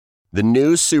The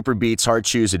new Super Beats Heart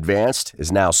Chews Advanced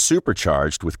is now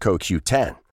supercharged with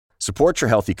CoQ10. Support your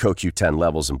healthy CoQ10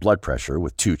 levels and blood pressure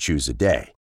with 2 chews a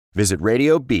day. Visit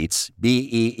RadioBeats,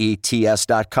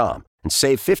 BEETS.com and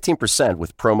save 15%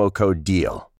 with promo code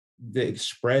DEAL. The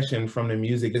expression from the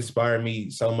music inspired me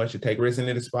so much to take risks, and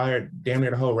it inspired damn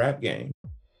near the whole rap game.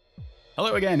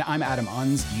 Hello again, I'm Adam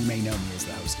Unz. You may know me as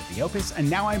the host of The Opus, and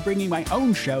now I'm bringing my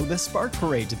own show, The Spark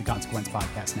Parade, to the Consequence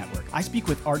Podcast Network. I speak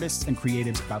with artists and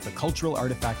creatives about the cultural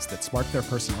artifacts that spark their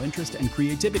personal interest and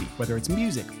creativity, whether it's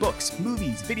music, books,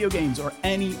 movies, video games, or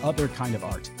any other kind of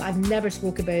art. I've never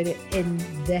spoke about it in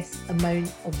this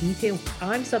amount of detail.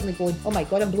 I'm suddenly going, oh my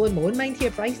God, I'm blowing my own mind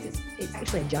here, Christ. It's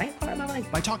actually a giant part of my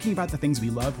life. By talking about the things we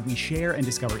love, we share and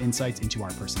discover insights into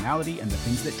our personality and the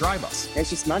things that drive us. It's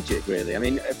just magic, really. I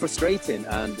mean, frustrating,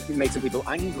 and it makes some people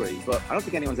angry, but I don't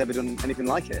think anyone's ever done anything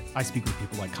like it. I speak with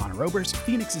people like Connor Oberst,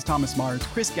 Phoenix's Thomas Mars,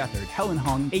 Chris Gethard, Helen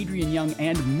Hong, Adrian Young,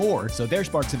 and more, so their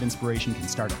sparks of inspiration can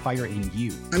start a fire in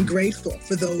you. I'm grateful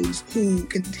for those who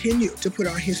continue to put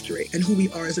our history and who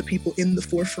we are as a people in the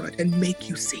forefront and make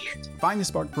you see it. Find The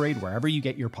Spark Parade wherever you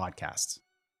get your podcasts.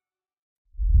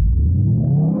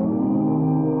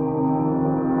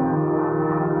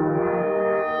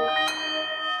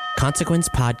 Consequence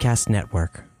Podcast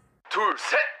Network.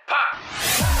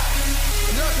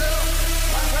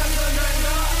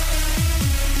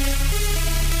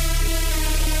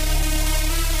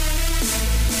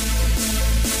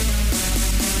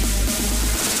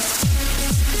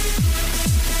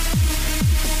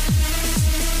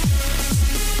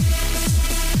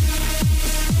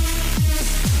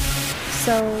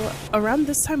 So around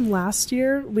this time last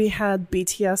year, we had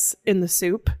BTS in the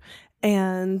soup,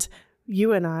 and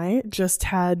you and I just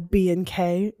had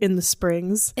B&K in the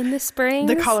Springs. In the Springs?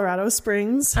 The Colorado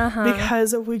Springs.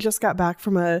 Because we just got back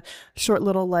from a short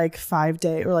little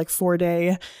 5-day or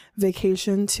 4-day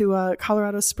vacation to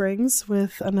Colorado Springs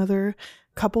with another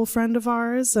couple friend of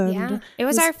ours. And yeah, it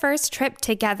was our first trip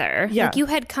together. Yeah. You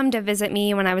had come to visit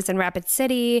me when I was in Rapid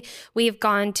City. We've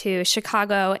gone to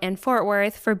Chicago and Fort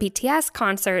Worth for BTS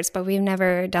concerts, but we've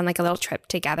never done a little trip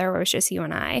together where it was just you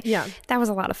and I. Yeah. That was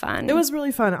a lot of fun. It was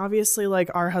really fun. Obviously,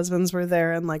 our husbands were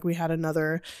there, and we had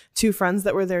another 2 friends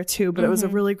that were there too, but it was a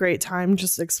really great time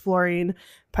just exploring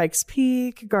Pikes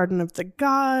Peak, Garden of the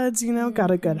Gods,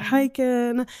 got a good hike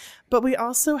in. But we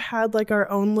also had our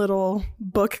own little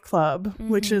book club,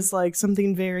 which is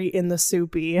something very in the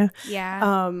soupy.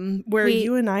 Yeah. Where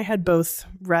you and I had both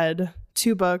read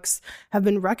 2 books, have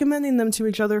been recommending them to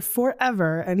each other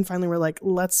forever, and finally we're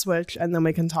let's switch and then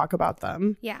we can talk about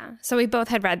them. Yeah. So we both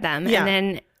had read them. Yeah. And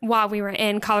then while we were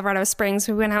in Colorado Springs,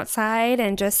 we went outside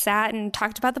and just sat and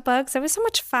talked about the books. It was so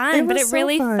much fun, but it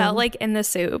really felt like in the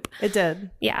soup. It did.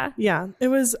 Yeah. Yeah. It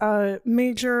was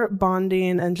major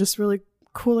bonding and just really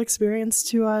cool experience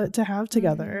to have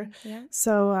together. Yeah.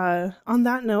 So on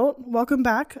that note, welcome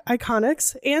back,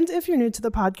 Iconics. And if you're new to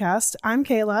the podcast, I'm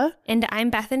Kayla. And I'm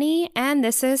Bethany, and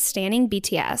this is Standing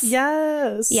BTS.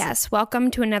 Yes. Yes. Welcome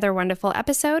to another wonderful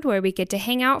episode where we get to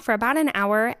hang out for about an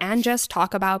hour and just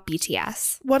talk about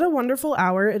BTS. What a wonderful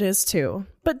hour it is too.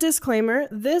 But disclaimer,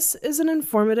 this is an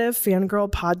informative fangirl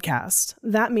podcast.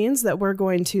 That means that we're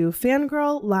going to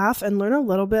fangirl, laugh, and learn a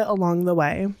little bit along the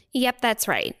way. Yep, that's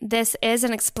right. This is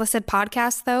an explicit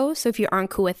podcast, though, so if you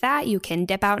aren't cool with that, you can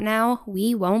dip out now.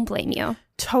 We won't blame you.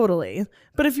 Totally.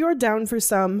 But if you're down for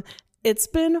some, it's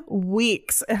been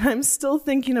weeks, and I'm still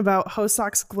thinking about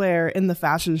Hoseok's glare in the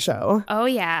fashion show. Oh,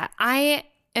 yeah. I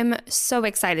am so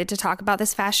excited to talk about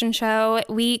this fashion show.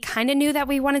 We kind of knew that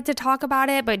we wanted to talk about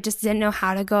it, but just didn't know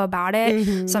how to go about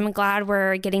it. So I'm glad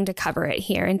we're getting to cover it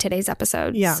here in today's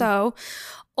episode. Yeah.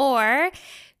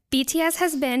 BTS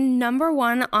has been number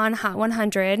 1 on Hot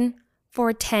 100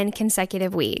 for 10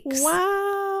 consecutive weeks.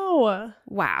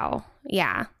 Wow.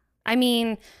 Yeah. I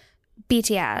mean,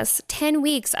 BTS, 10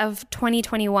 weeks of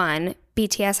 2021,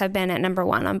 BTS have been at number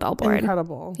 1 on Billboard.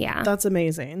 Incredible. Yeah. That's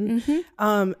amazing.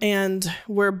 And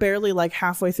we're barely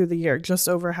halfway through the year, just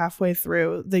over halfway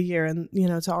through the year. And,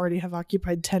 to already have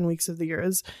occupied 10 weeks of the year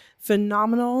is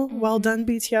phenomenal. Well done,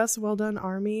 BTS. Well done,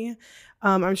 ARMY.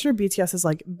 I'm sure BTS is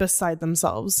beside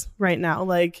themselves right now.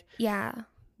 Yeah.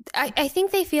 I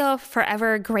think they feel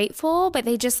forever grateful, but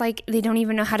they just they don't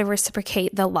even know how to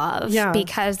reciprocate the love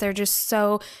because they're just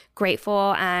so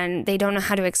grateful and they don't know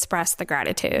how to express the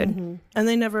gratitude. Mm-hmm. And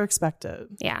they never expect it.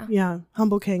 Yeah. Yeah.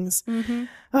 Humble kings. Mm-hmm.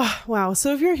 Oh, wow.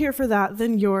 So if you're here for that,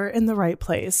 then you're in the right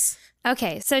place.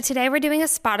 Okay, so today we're doing a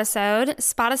Spotisode.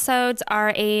 Spotisodes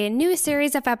are a new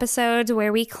series of episodes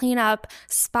where we clean up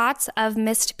spots of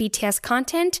missed BTS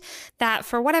content that,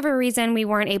 for whatever reason, we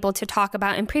weren't able to talk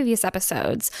about in previous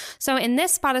episodes. So in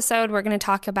this Spotisode, we're going to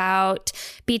talk about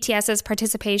BTS's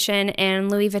participation in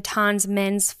Louis Vuitton's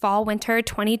men's fall-winter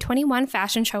 2021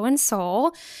 fashion show in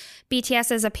Seoul,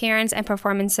 BTS's appearance and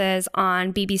performances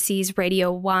on BBC's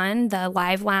Radio 1, The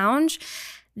Live Lounge,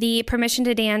 the Permission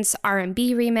to Dance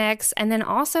R&B remix, and then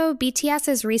also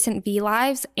BTS's recent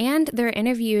V-Lives and their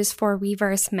interviews for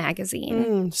Weverse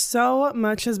magazine. So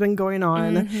much has been going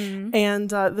on. And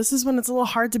this is when it's a little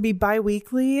hard to be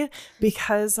bi-weekly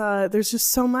because there's just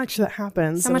so much that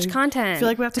happens. So much content. I feel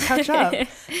like we have to catch up.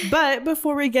 But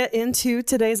before we get into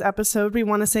today's episode, we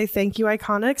want to say thank you,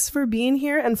 Iconics, for being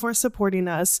here and for supporting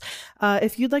us.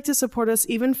 If you'd like to support us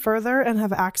even further and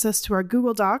have access to our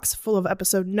Google Docs full of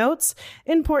episode notes,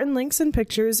 important links and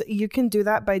pictures, you can do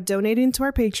that by donating to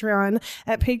our Patreon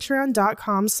at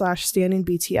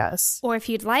patreon.com/standingbts. Or if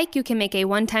you'd like, you can make a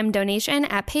one-time donation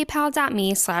at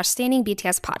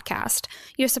paypal.me/standingbtspodcast.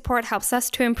 Your support helps us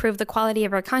to improve the quality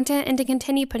of our content and to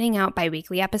continue putting out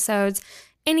bi-weekly episodes.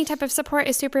 Any type of support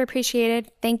is super appreciated.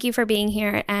 Thank you for being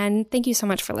here, and thank you so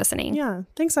much for listening. Yeah,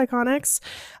 thanks, Iconics.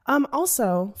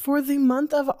 Also, for the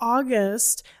month of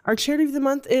August, our charity of the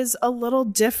month is a little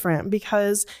different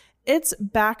because it's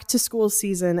back to school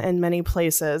season in many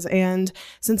places. And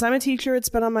since I'm a teacher, it's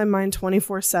been on my mind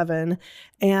 24/7.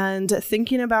 And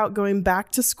thinking about going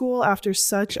back to school after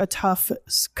such a tough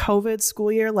COVID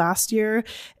school year last year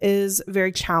is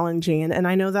very challenging. And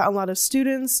I know that a lot of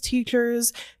students,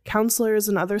 teachers, counselors,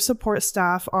 and other support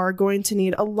staff are going to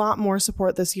need a lot more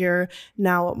support this year,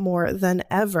 now more than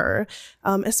ever,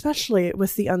 especially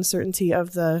with the uncertainty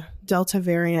of the Delta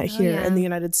variant here in the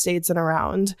United States and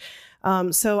around.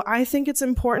 So I think it's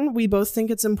important. We both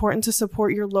think it's important to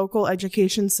support your local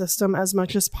education system as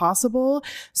much as possible.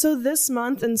 So this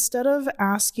month, instead of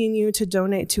asking you to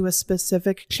donate to a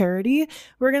specific charity,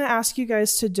 we're going to ask you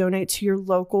guys to donate to your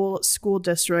local school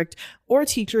district or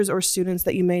teachers or students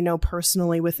that you may know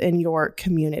personally within your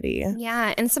community.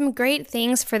 Yeah, and some great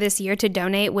things for this year to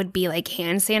donate would be like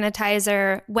hand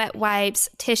sanitizer, wet wipes,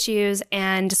 tissues,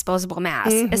 and disposable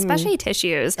masks, especially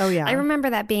tissues. Oh, yeah. I remember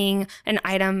that being an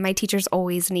item my teachers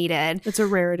always needed. It's a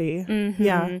rarity.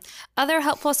 Yeah. Other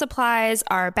helpful supplies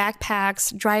are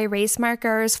backpacks, dry erase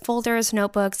markers, folders,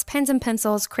 notebooks, pens and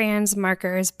pencils, crayons,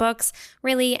 markers, books,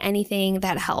 really anything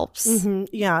that helps.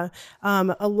 Yeah.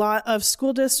 A lot of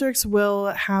school districts will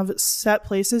have set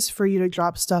places for you to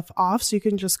drop stuff off. So you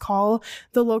can just call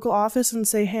the local office and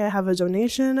say, hey, I have a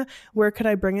donation. Where could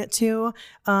I bring it to?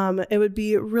 It would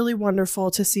be really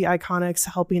wonderful to see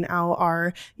Iconics helping out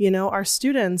our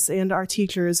students and our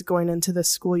teachers going into this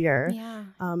school year. Yeah.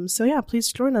 So yeah,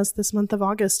 please join us this month of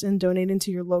August in donating to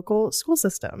your local school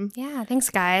system. Yeah. Thanks,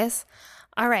 guys.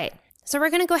 All right. So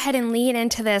we're going to go ahead and lead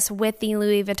into this with the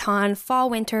Louis Vuitton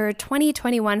Fall-Winter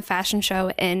 2021 fashion show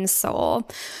in Seoul.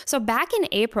 So back in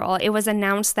April, it was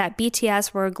announced that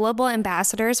BTS were global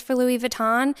ambassadors for Louis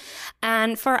Vuitton,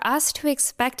 and for us to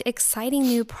expect exciting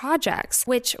new projects,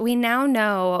 which we now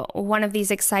know one of these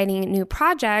exciting new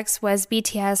projects was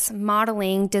BTS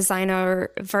modeling designer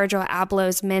Virgil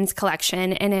Abloh's men's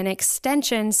collection in an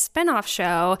extension spin-off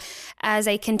show as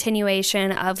a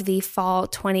continuation of the Fall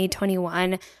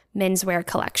 2021 menswear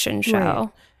collection show. Right.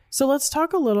 So let's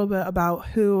talk a little bit about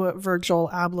who Virgil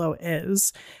Abloh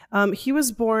is. He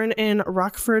was born in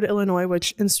Rockford, Illinois,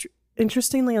 which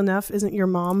interestingly enough isn't your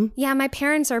mom. Yeah, my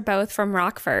parents are both from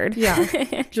Rockford.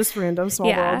 Yeah, just random,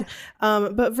 small world.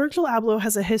 But Virgil Abloh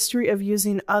has a history of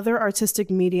using other artistic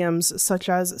mediums such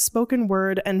as spoken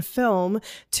word and film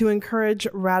to encourage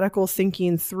radical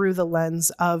thinking through the lens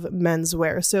of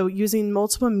menswear. So using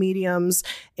multiple mediums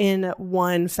in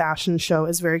one fashion show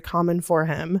is very common for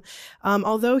him.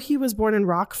 Although he was born in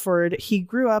Rockford, he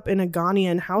grew up in a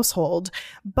Ghanaian household,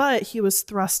 but he was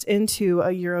thrust into a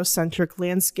Eurocentric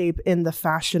landscape in the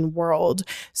fashion world.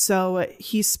 So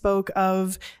he spoke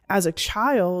of, as a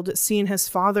child, seeing his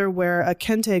father wear a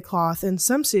kente cloth in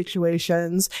some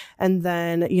situations, and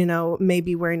then,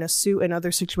 maybe wearing a suit in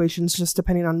other situations, just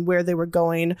depending on where they were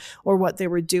going or what they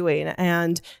were doing.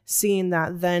 And seeing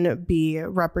that then be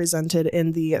represented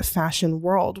in the fashion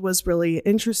world was really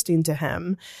interesting to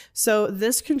him. So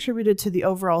this contributed to the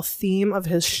overall theme of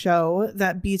his show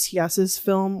that BTS's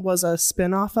film was a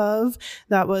spin-off of.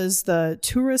 That was the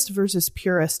tourist versus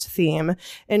purist theme,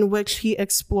 in which he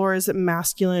explores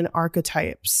masculine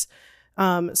archetypes.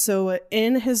 So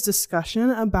in his discussion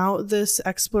about this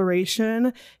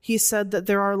exploration, he said that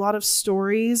there are a lot of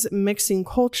stories mixing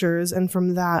cultures, and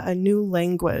from that, a new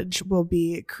language will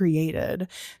be created.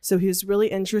 So he was really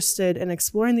interested in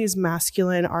exploring these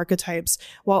masculine archetypes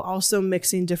while also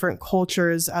mixing different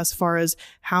cultures as far as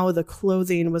how the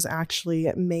clothing was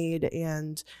actually made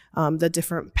and the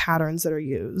different patterns that are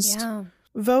used. Yeah.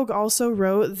 Vogue also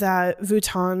wrote that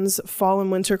Vuitton's fall and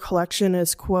winter collection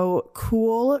is, quote,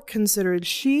 cool, considered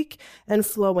chic and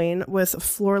flowing with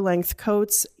floor-length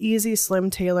coats, easy slim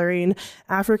tailoring,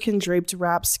 African draped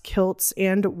wraps, kilts,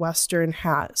 and Western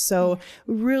hats. So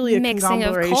really a mixing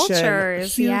of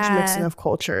cultures. Huge mixing of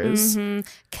cultures. Mm-hmm.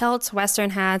 Kilts, Western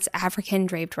hats, African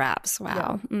draped wraps.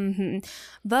 Wow. Yeah. Mm-hmm.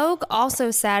 Vogue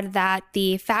also said that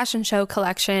the fashion show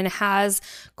collection has,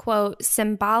 quote,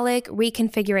 symbolic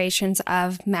reconfigurations of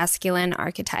masculine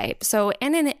archetype. So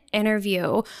in an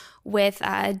interview with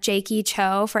Jakey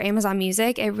Cho for Amazon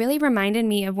Music, it really reminded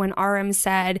me of when RM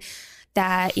said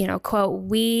that, you know, quote,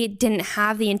 we didn't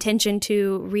have the intention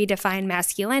to redefine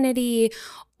masculinity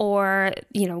or,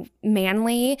 you know,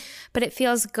 manly, but it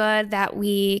feels good that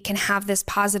we can have this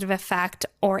positive effect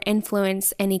or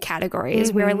influence any categories.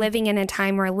 Mm-hmm. We're living in a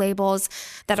time where labels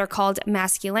that are called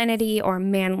masculinity or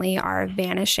manly are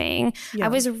vanishing. Yeah. I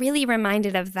was really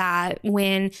reminded of that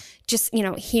when just, you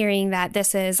know, hearing that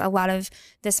this is a lot of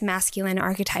this masculine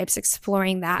archetypes,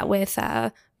 exploring that with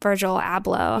Virgil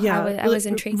Abloh. Yeah, I was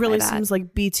intrigued by that. It really seems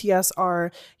like BTS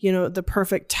are, you know, the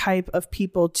perfect type of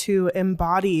people to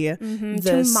embody this.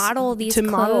 To model these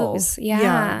clothes.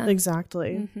 Yeah,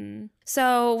 exactly. Mm-hmm.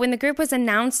 So when the group was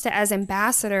announced as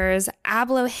ambassadors,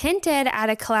 Abloh hinted at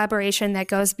a collaboration that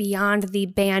goes beyond the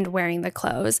band wearing the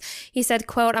clothes. He said,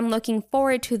 quote, I'm looking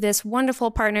forward to this wonderful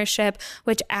partnership,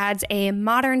 which adds a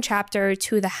modern chapter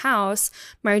to the house,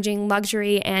 merging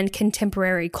luxury and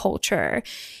contemporary culture.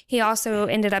 He also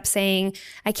ended up saying,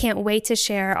 I can't wait to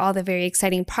share all the very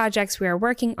exciting projects we are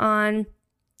working on.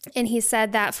 And he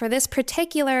said that for this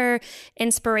particular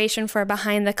inspiration for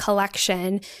behind the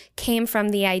collection came from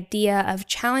the idea of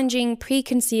challenging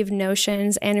preconceived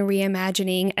notions and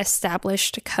reimagining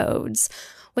established codes,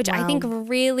 which I think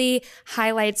really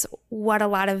highlights what a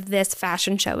lot of this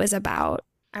fashion show is about.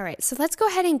 All right, so let's go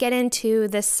ahead and get into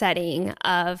the setting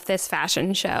of this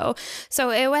fashion show. So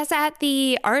it was at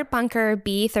the Art Bunker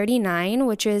B39,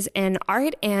 which is an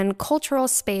art and cultural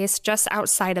space just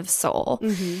outside of Seoul.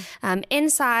 Mm-hmm.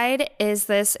 Inside is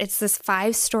this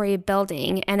 5-story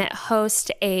building, and it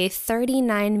hosts a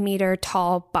 39-meter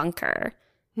tall bunker.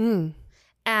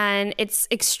 And it's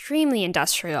extremely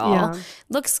industrial. Yeah.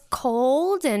 Looks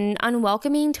cold and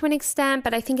unwelcoming to an extent,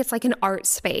 but I think it's like an art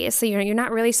space. So you're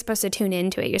not really supposed to tune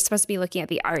into it. You're supposed to be looking at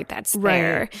the art that's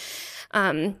there.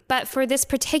 But for this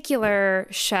particular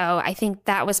show, I think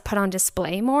that was put on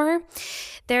display more.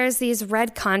 There's these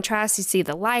red contrasts. You see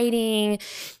the lighting,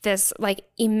 this like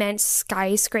immense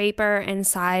skyscraper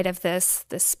inside of this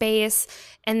space.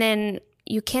 And then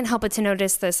you can't help but to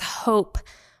notice this Hope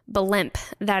blimp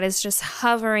that is just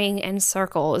hovering in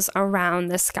circles around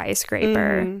the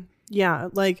skyscraper. Yeah,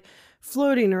 like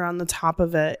floating around the top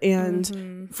of it.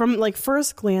 And from like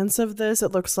first glance of this,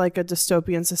 it looks like a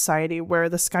dystopian society where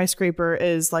the skyscraper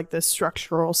is like this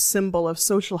structural symbol of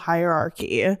social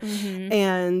hierarchy.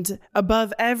 And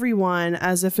above everyone,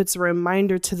 as if it's a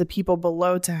reminder to the people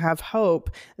below to have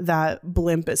hope, that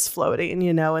blimp is floating,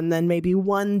 you know, and then maybe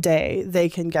one day they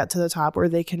can get to the top where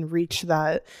they can reach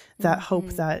that hope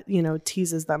that, you know,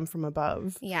 teases them from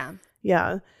above. Yeah.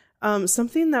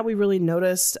 Something that we really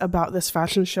noticed about this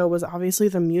fashion show was obviously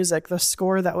the music, the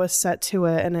score that was set to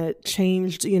it, and it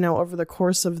changed, you know, over the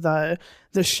course of the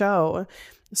show.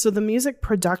 So the music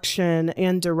production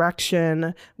and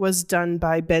direction was done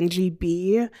by Benji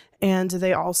B, and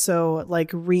they also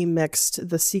like remixed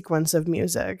the sequence of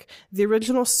music. The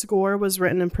original score was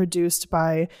written and produced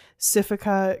by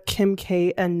Sifika, Kim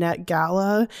K, and Net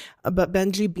Gala, but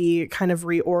Benji B kind of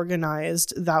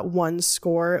reorganized that one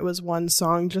score. It was one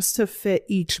song just to fit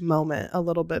each moment a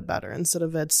little bit better instead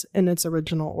of in its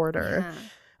original order. Yeah.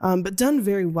 But done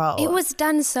very well. It was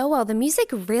done so well. The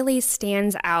music really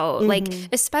stands out. Like,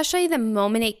 especially the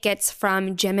moment it gets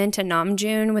from Jimin to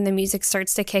Namjoon, when the music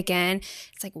starts to kick in,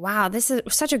 it's like, wow, this is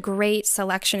such a great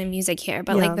selection of music here.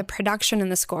 But like the production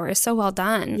and the score is so well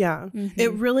done. Yeah.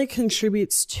 It really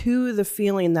contributes to the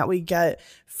feeling that we get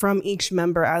from each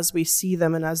member as we see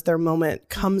them and as their moment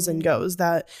comes and goes.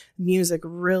 That music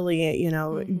really, you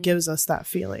know, gives us that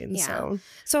feeling. Yeah.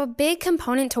 So a big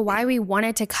component to why we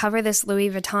wanted to cover this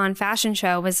Louis Vuitton Vuitton fashion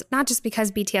show was not just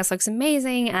because BTS looks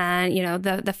amazing and, you know,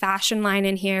 the fashion line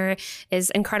in here is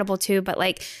incredible too, but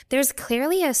like there's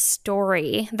clearly a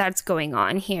story that's going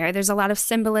on here. There's a lot of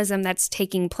symbolism that's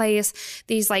taking place.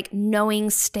 These like knowing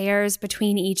stares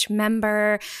between each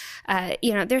member.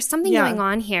 You know, there's something going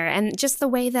on here. And just the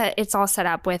way that it's all set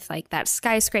up with like that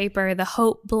skyscraper, the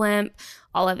Hope blimp,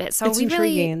 all of it. So it's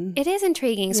intriguing. It is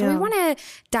intriguing. So we want to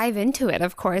dive into it,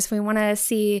 of course. We want to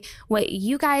see what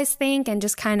you guys think and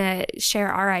just kind of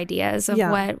share our ideas of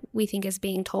what we think is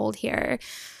being told here.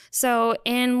 So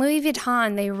in Louis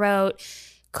Vuitton, they wrote,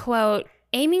 quote,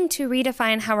 aiming to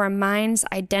redefine how our minds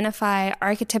identify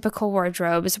archetypical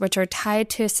wardrobes, which are tied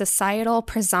to societal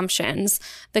presumptions,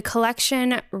 the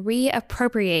collection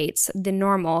reappropriates the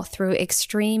normal through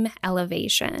extreme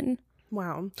elevation.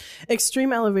 Wow.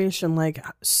 Extreme elevation, like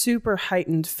super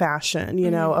heightened fashion, you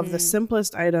know, of the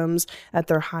simplest items at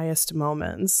their highest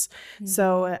moments.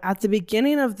 So at the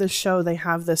beginning of the show, they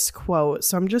have this quote.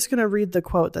 So I'm just going to read the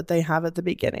quote that they have at the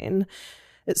beginning.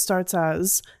 It starts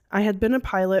as, I had been a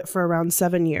pilot for around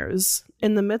 7 years.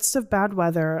 In the midst of bad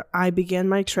weather, I began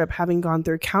my trip having gone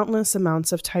through countless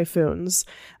amounts of typhoons.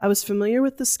 I was familiar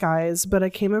with the skies, but I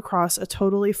came across a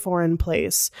totally foreign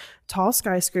place. Tall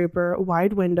skyscraper,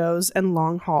 wide windows, and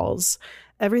long halls.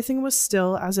 Everything was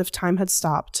still as if time had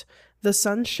stopped. The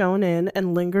sun shone in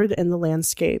and lingered in the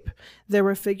landscape. There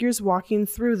were figures walking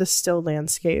through the still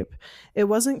landscape. It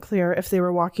wasn't clear if they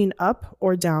were walking up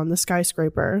or down the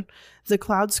skyscraper. The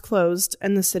clouds closed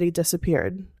and the city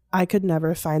disappeared. I could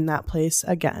never find that place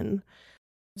again.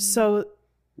 So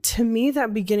to me,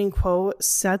 that beginning quote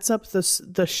sets up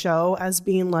the show as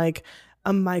being like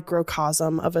a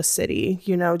microcosm of a city,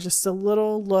 you know, just a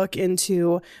little look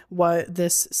into what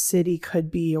this city could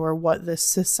be or what this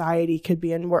society could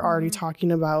be. And we're already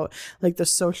talking about like the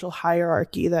social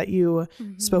hierarchy that you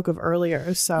spoke of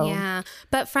earlier. So yeah,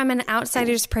 but from an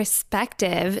outsider's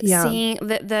perspective, seeing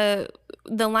the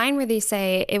line where they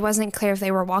say it wasn't clear if they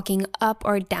were walking up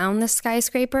or down the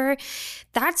skyscraper,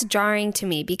 that's jarring to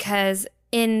me because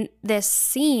in this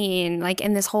scene, like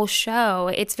in this whole show,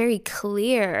 it's very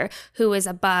clear who is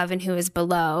above and who is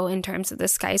below in terms of the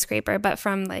skyscraper. But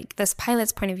from like this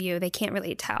pilot's point of view, they can't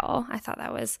really tell. I thought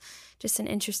that was just an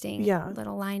interesting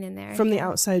little line in there. From the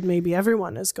outside, maybe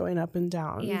everyone is going up and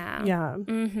down. Yeah. Yeah.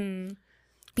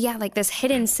 But yeah, like this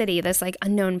hidden city, this like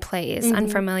unknown place,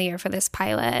 unfamiliar for this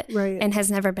pilot, and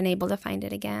has never been able to find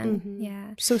it again.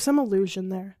 Yeah. So some illusion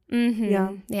there.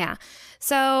 Yeah.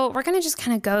 So we're going to just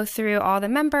kind of go through all the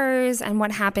members and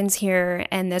what happens here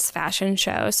in this fashion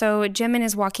show. So Jimin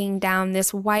is walking down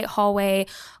this white hallway,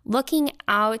 looking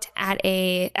out at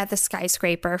the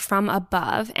skyscraper from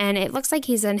above, and it looks like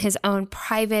he's in his own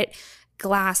private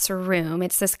glass room.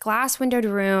 It's this glass windowed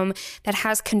room that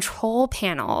has control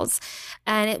panels,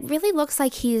 and it really looks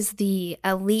like he's the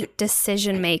elite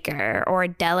decision maker or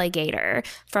delegator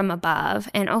from above.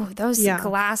 And those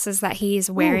glasses that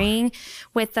he's wearing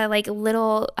with the like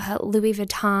little Louis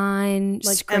Vuitton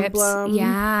like scripts,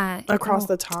 emblem across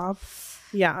the top.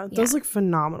 Yeah, those look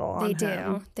phenomenal on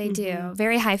him. They do.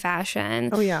 Very high fashion.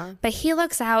 Oh, yeah. But he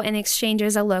looks out and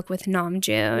exchanges a look with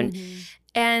Namjoon.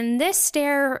 And this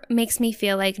stare makes me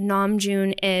feel like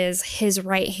Namjoon is his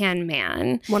right-hand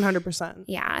man. 100%.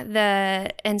 Yeah.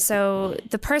 And so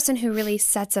the person who really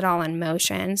sets it all in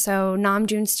motion. So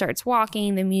Namjoon starts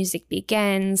walking, the music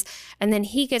begins, and then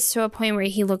he gets to a point where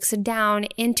he looks down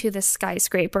into the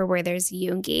skyscraper where there's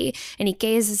Yoongi, and he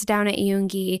gazes down at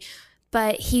Yoongi,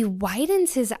 but he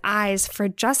widens his eyes for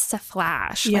just a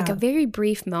flash, like a very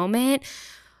brief moment.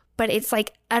 But it's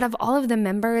like out of all of the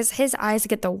members, his eyes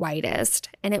get the widest.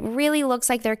 And it really looks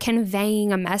like they're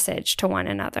conveying a message to one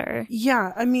another.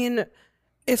 Yeah. I mean,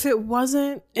 if it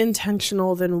wasn't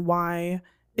intentional, then why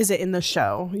is it in the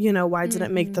show? You know, why didn't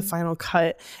it make the final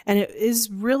cut? And it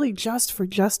is really just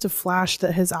a flash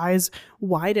that his eyes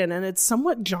widen. And it's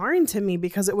somewhat jarring to me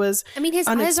because it was his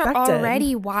unexpected. eyes are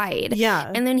already wide.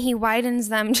 Yeah. And then he widens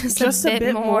them just a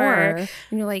bit more. And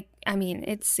you're like,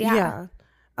 it's, Yeah.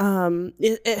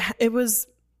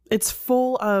 It's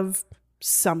full of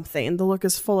something. The look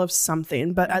is full of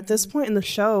something. But at this point in the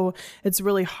show, it's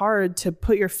really hard to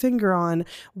put your finger on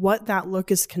what that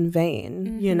look is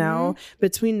conveying, you know,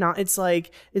 it's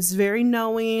like, it's very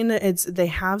knowing. They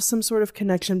have some sort of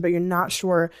connection, but you're not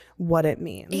sure what it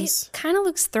means. It kind of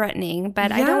looks threatening,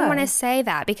 but I don't want to say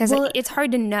that because it's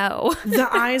hard to know. The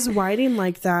eyes widening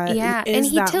like that. Yeah. And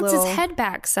he tilts his head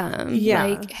back some. Yeah.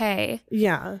 Like, hey.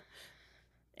 Yeah.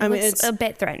 It's a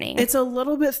bit threatening. It's a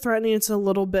little bit threatening. It's a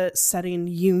little bit setting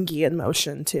Yoongi in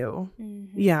motion too.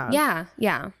 Mm-hmm.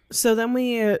 Yeah. So then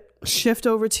we shift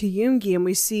over to Yoongi and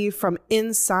we see from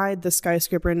inside the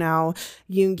skyscraper now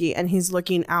Yoongi, and he's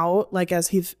looking out like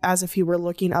as if he were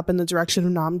looking up in the direction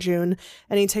of Namjoon,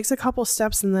 and he takes a couple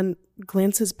steps and then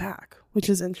glances back, which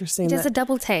is interesting. He does a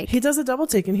double take. He does a double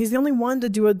take, and he's the only one to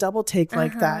do a double take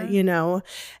like that, you know.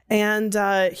 And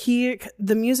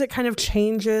the music kind of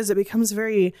changes. It becomes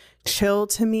very chill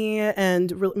to me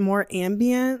and more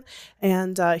ambient.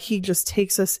 And he just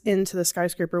takes us into the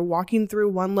skyscraper, walking through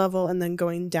one level and then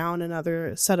going down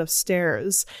another set of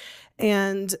stairs.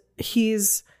 And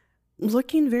he's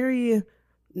looking very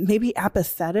maybe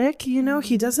apathetic, you know.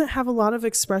 He doesn't have a lot of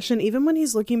expression. Even when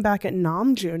he's looking back at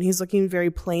Namjoon, he's looking very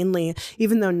plainly,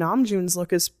 even though Namjoon's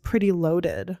look is pretty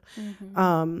loaded.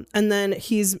 And then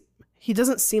he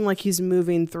doesn't seem like he's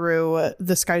moving through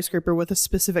the skyscraper with a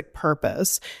specific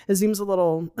purpose. It seems a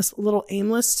little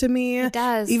aimless to me. It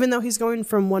does. Even though he's going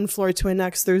from one floor to the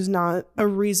next, there's not a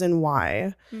reason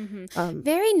why.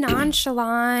 Very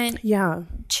nonchalant. Yeah.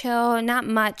 Chill. Not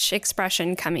much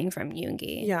expression coming from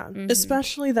Yoongi. Yeah.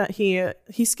 Especially that he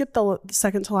skipped the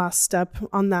second to last step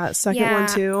on that second one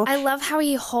too. I love how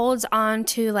he holds on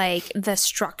to like the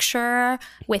structure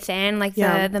within, like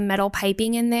the metal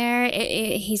piping in there.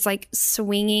 He's like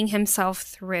swinging himself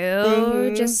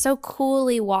through, just so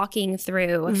coolly walking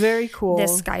through. Very cool.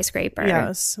 This skyscraper.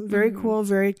 Yes. Very cool,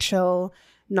 very chill,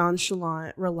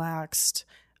 nonchalant, relaxed,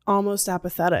 almost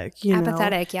apathetic. You know?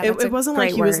 Yeah. It wasn't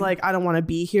like he was like, I don't want to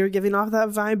be here, giving off that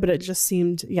vibe, but it just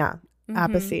seemed,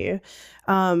 apathy.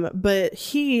 But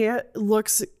he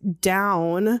looks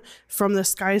down from the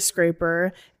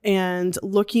skyscraper and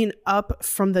looking up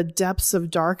from the depths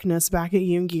of darkness back at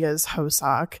Yoongi as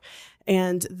Hoseok.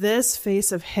 And this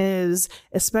face of his,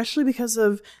 especially because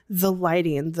of the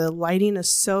lighting is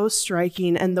so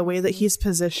striking, and the way that he's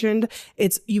positioned,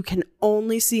 you can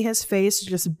only see his face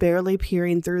just barely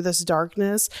peering through this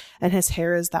darkness, and his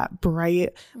hair is that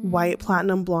bright white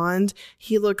platinum blonde.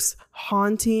 He looks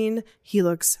haunting. He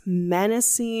looks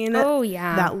menacing. Oh,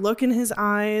 yeah. That look in his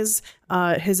eyes,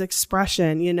 his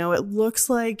expression, you know, it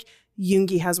looks like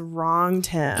Yoongi has wronged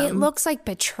him. It looks like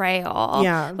betrayal.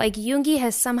 Yeah. Like Yoongi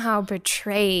has somehow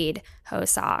betrayed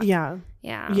Hoseok.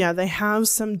 Yeah, they have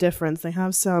some difference. They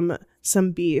have some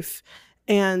beef.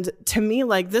 And to me,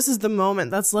 like, this is the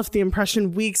moment that's left the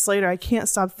impression weeks later. I can't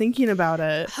stop thinking about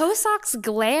it. Hoseok's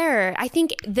glare. I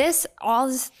think all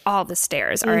the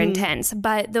stares are intense,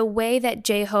 but the way that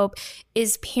J-Hope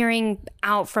is peering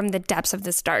out from the depths of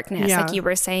this darkness, like you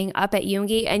were saying, up at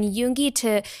Yoongi,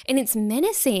 and it's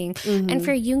menacing. And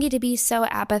for Yoongi to be so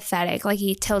apathetic, like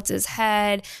he tilts his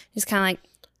head, just kind of like,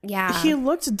 he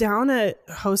looked down at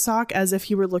Hoseok as if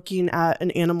he were looking at an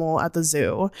animal at the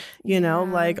zoo, you know,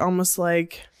 like almost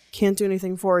like can't do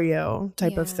anything for you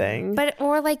type of thing. But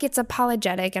or like it's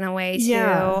apologetic in a way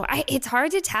too. It's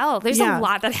hard to tell. There's a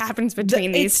lot that happens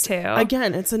between these two.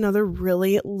 Again, it's another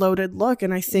really loaded look,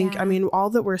 and I think I mean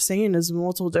all that we're saying is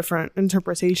multiple different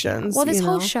interpretations. Well, this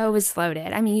whole show is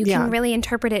loaded. I mean, you can really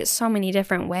interpret it so many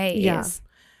different ways. Yeah.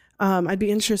 I'd be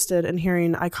interested in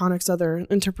hearing Iconic's other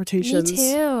interpretations. Me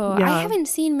too. Yeah. I haven't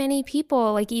seen many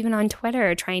people, like even on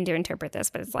Twitter, trying to interpret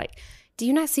this, but it's like, do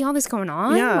you not see all this going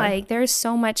on? Yeah. Like there's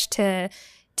so much to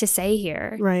say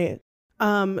here. Right.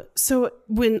 So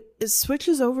when it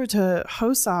switches over to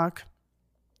Hoseok,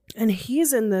 and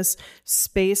he's in this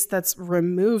space that's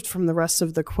removed from the rest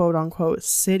of the quote unquote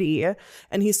city,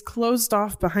 and he's closed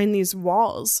off behind these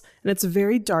walls, and it's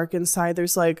very dark inside.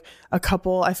 There's like a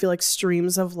couple, I feel like,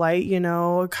 streams of light, you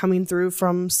know, coming through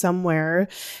from somewhere.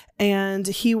 And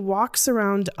he walks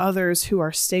around others who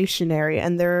are stationary,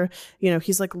 and they're, you know,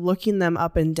 he's like looking them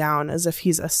up and down as if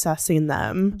he's assessing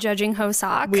them. Judging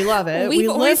Hoseok. We love it. We've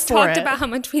always talked it. about how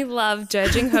much we love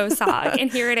judging Hoseok,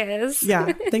 and here it is.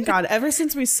 Yeah, thank God. Ever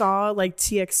since we saw like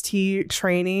TXT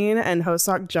training and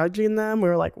Hoseok judging them, we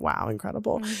were like, wow,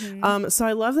 incredible. So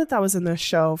I love that was in this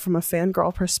show from a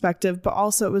fangirl perspective, but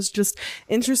also it was just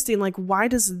interesting. Like, why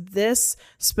does this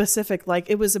specific,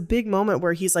 like, it was a big moment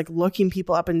where he's like looking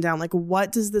people up and down. Like,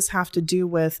 what does this have to do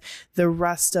with the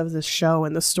rest of the show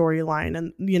and the storyline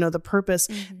and, you know, the purpose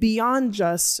beyond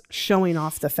just showing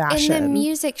off the fashion? And the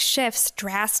music shifts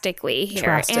drastically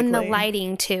here, and the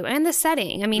lighting too, and the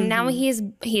setting. I mean, now he's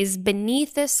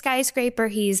beneath this skyscraper.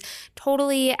 He's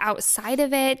totally outside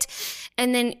of it.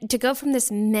 And then to go from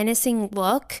this menacing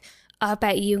look up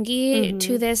at Yoongi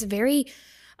to this very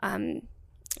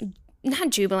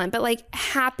not jubilant, but like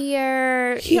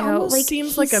happier. He almost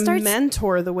seems like a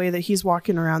mentor the way that he's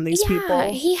walking around these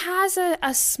people. He has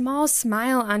a small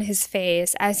smile on his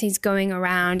face as he's going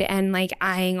around and like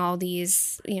eyeing all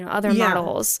these, other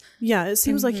models. Yeah, it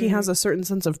seems like he has a certain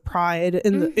sense of pride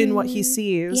in what he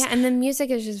sees. Yeah, and the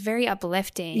music is just very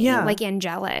uplifting, like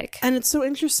angelic. And it's so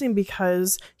interesting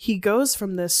because he goes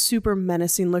from this super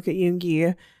menacing look at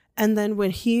Yoongi, and then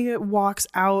when he walks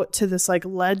out to this like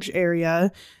ledge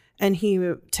area, and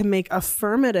to make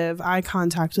affirmative eye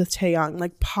contact with Taeyang,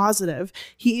 like positive.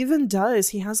 He even does.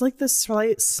 He has like this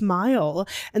slight smile,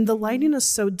 and the lighting is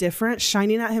so different,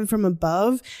 shining at him from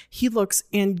above. He looks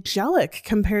angelic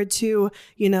compared to,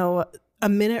 a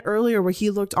minute earlier where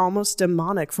he looked almost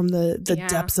demonic from the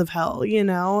depths of hell,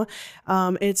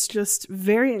 It's just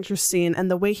very interesting.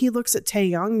 And the way he looks at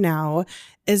Taeyang now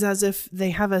is as if they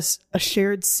have a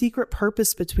shared secret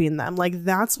purpose between them. Like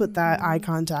that's what that eye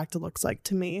contact looks like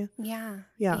to me. Yeah.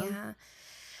 Yeah.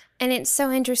 And it's so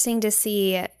interesting to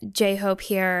see J-Hope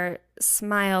here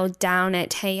smile down at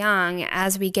Taeyang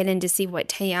as we get in to see what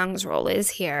Taeyang's role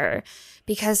is here.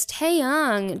 Because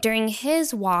Taeyang, during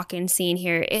his walk-in scene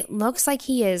here, it looks like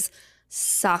he is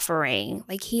suffering.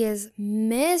 Like he is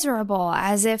miserable,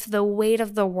 as if the weight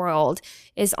of the world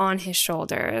is on his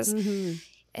shoulders.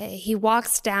 He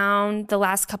walks down the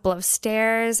last couple of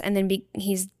stairs, and then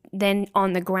he's then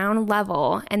on the ground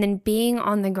level. And then being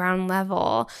on the ground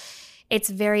level, it's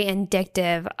very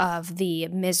indicative of the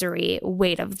misery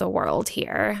weight of the world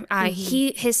here.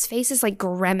 His face is like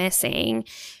grimacing.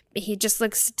 He just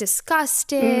looks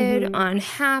disgusted,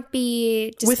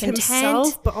 unhappy, discontent. With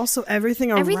himself, but also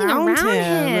everything around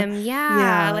him.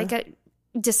 Yeah, like a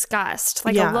disgust,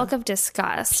 like a look of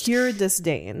disgust. Pure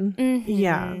disdain.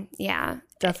 Yeah.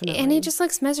 Definitely. And he just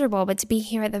looks miserable, but to be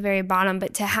here at the very bottom,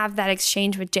 but to have that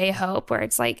exchange with J-Hope where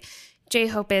it's like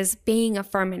J-Hope is being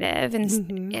affirmative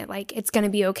and like it's going to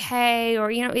be okay,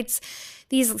 or, it's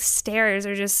these stares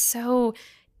are just so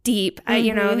deep.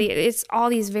 It's all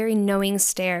these very knowing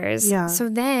stares. Yeah. So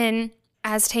then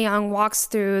as Taeyang walks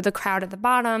through the crowd at the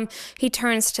bottom, he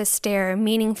turns to stare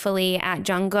meaningfully at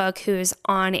Jungkook, who's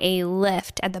on a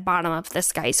lift at the bottom of the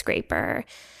skyscraper.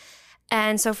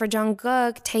 And so for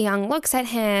Jungkook, Taeyang looks at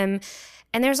him,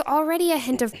 and there's already a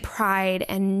hint of pride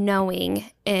and knowing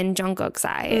in Jungkook's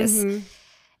eyes.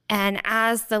 And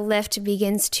as the lift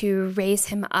begins to raise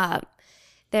him up,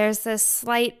 there's this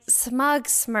slight smug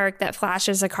smirk that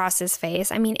flashes across his face.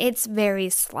 I mean, it's very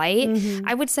slight.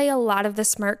 I would say a lot of the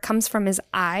smirk comes from his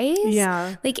eyes.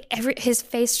 Yeah. Like his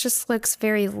face just looks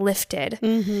very lifted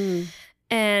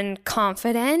and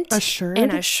confident. Assured.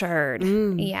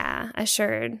 Yeah,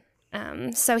 assured.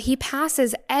 So he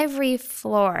passes every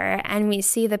floor, and we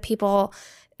see the people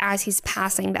as he's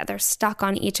passing that they're stuck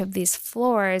on each of these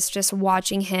floors, just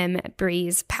watching him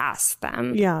breeze past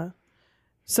them. Yeah.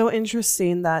 So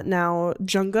interesting that now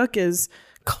Jungkook is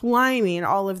climbing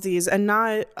all of these and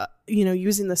not,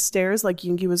 using the stairs like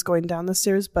Yoongi was going down the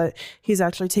stairs, but he's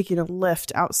actually taking a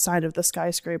lift outside of the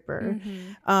skyscraper.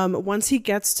 Once he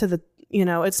gets to the,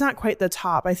 it's not quite the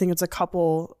top. I think it's a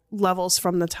couple levels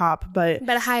from the top, but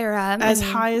higher up. As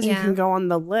high as you can go on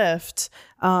the lift,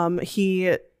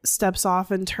 he steps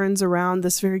off and turns around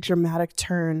this very dramatic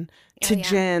turn to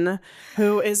Jin,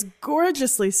 who is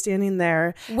gorgeously standing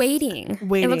there waiting.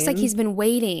 It looks like he's been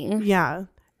waiting. Yeah.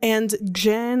 And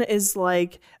Jin is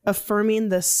like affirming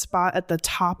this spot at the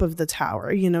top of the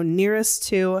tower, nearest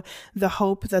to the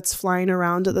Hope that's flying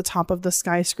around at the top of the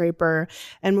skyscraper.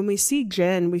 And when we see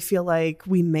Jin, we feel like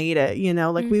we made it,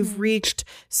 like we've reached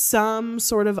some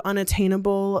sort of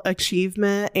unattainable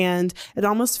achievement. And it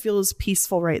almost feels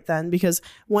peaceful right then, because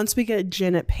once we get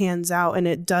Jin, it pans out and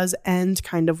it does end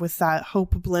kind of with that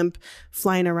Hope blimp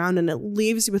flying around, and it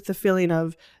leaves you with the feeling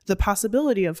of the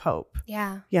possibility of hope.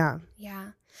 Yeah.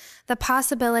 The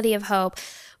possibility of hope.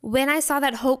 When I saw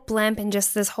that Hope blimp and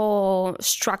just this whole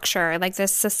structure, like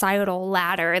this societal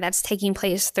ladder that's taking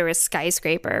place through a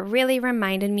skyscraper, really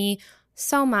reminded me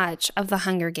so much of the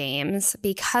Hunger Games.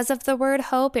 Because of the word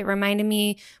hope, it reminded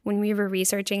me, when we were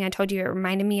researching, I told you it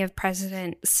reminded me of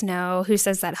President Snow, who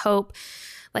says that hope,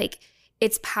 like,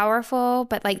 it's powerful,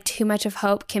 but like too much of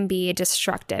hope can be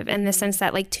destructive, in the sense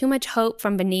that like too much hope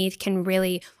from beneath can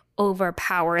really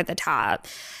overpower the top.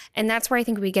 And that's where I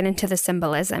think we get into the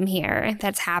symbolism here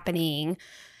that's happening.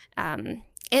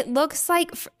 It looks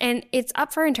like, and it's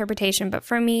up for interpretation, but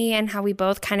for me and how we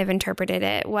both kind of interpreted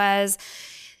it was,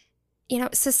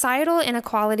 societal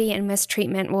inequality and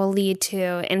mistreatment will lead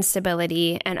to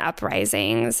instability and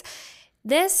uprisings.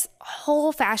 This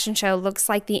whole fashion show looks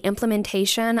like the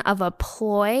implementation of a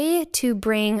ploy to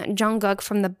bring Jungkook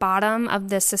from the bottom of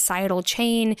the societal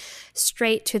chain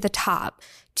straight to the top,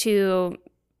 to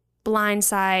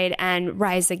blindside and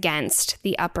rise against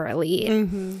the upper elite.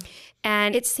 Mm-hmm.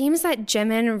 And it seems that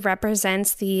Jimin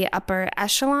represents the upper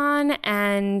echelon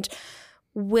and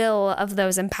will of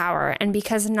those in power. And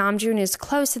because Namjoon is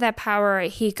close to that power,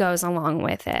 he goes along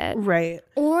with it. Right.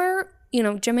 Or, you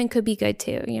know, Jimin could be good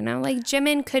too, you know? Like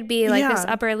Jimin could be like this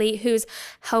upper elite who's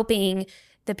helping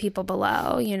the people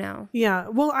below, you know? Yeah.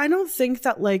 Well, I don't think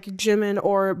that like Jimin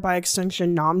or by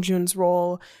extension Namjoon's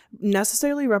role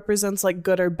necessarily represents like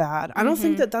good or bad. I don't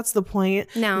think that that's the point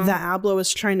that Ablo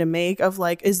is trying to make of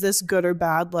like, is this good or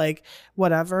bad? Like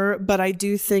whatever. But I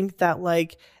do think that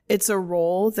like it's a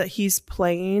role that he's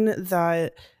playing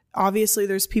that obviously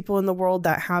there's people in the world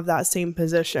that have that same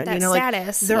position. That you know,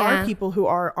 status, like there are people who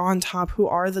are on top, who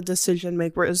are the decision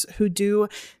makers, who do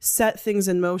set things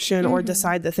in motion or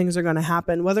decide that things are going to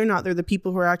happen. Whether or not they're the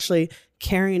people who are actually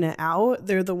carrying it out,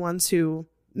 they're the ones who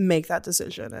make that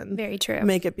decision and very true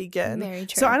make it begin. Very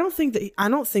true. So I don't think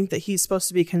that he's supposed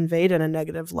to be conveyed in a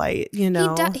negative light, you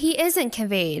know. He isn't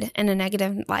conveyed in a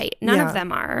negative light. None of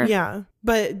them are. Yeah.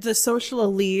 But the social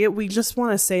elite, we just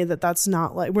want to say that that's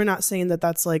not like, we're not saying that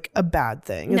that's like a bad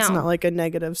thing. It's not like a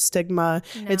negative stigma.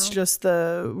 No. It's just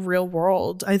the real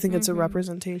world. I think it's a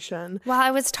representation. Well,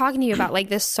 I was talking to you about like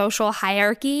this social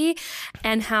hierarchy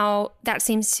and how that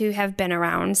seems to have been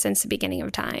around since the beginning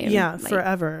of time. Yeah, like,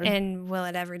 forever. And will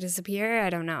it ever disappear? I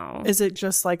don't know. Is it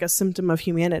just like a symptom of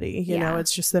humanity? You know,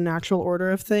 it's just the natural order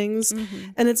of things.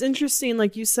 And it's interesting,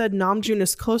 like you said, Namjoon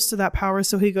is close to that power,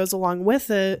 so he goes along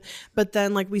with it. But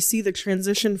then like we see the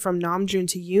transition from Namjoon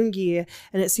to Yoongi,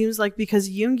 and it seems like because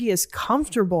Yoongi is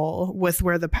comfortable with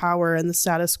where the power and the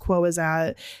status quo is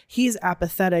at, he's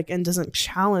apathetic and doesn't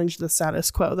challenge the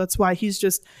status quo. That's why he's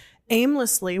just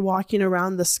aimlessly walking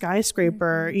around the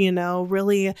skyscraper, you know,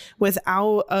 really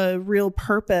without a real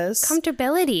purpose.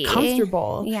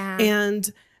 Comfortable. Yeah.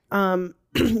 And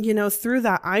you know, through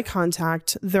that eye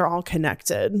contact, they're all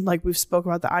connected. Like we've spoke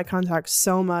about the eye contact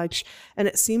so much. And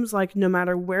it seems like no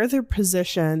matter where they're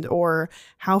positioned or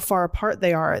how far apart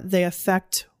they are, they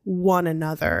affect one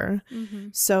another.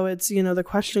 So it's, you know, the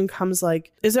question comes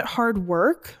like, is it hard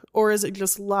work or is it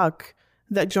just luck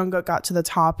that Jungkook got to the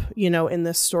top, you know, in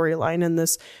this storyline, in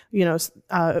this, you know,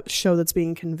 show that's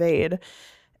being conveyed?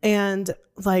 And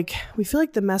like, we feel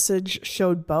like the message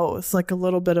showed both, like a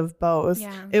little bit of both.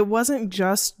 Yeah. It wasn't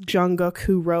just Jungkook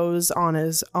who rose on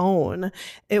his own.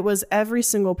 It was every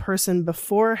single person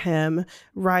before him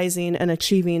rising and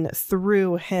achieving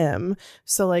through him.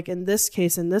 So like in this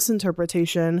case, in this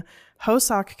interpretation,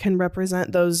 Hoseok can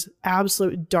represent those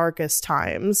absolute darkest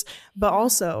times, but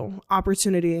also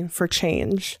opportunity for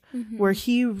change, where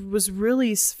he was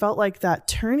really felt like that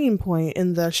turning point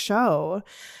in the show.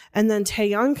 And then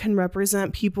Taehyung can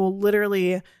represent people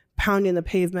literally pounding the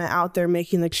pavement out there,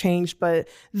 making the change. But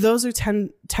those are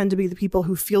tend to be the people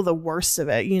who feel the worst of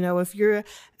it. You know, if you're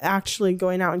actually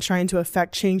going out and trying to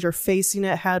affect change or facing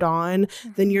it head on,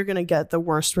 then you're going to get the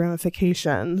worst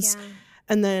ramifications. Yeah.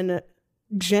 And then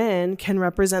Jin can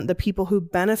represent the people who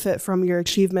benefit from your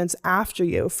achievements after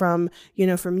you, from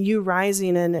you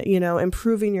rising and, you know,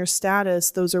 improving your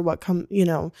status. Those are what come, you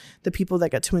know, the people that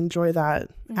get to enjoy that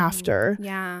after.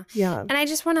 Yeah. Yeah. And I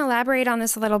just want to elaborate on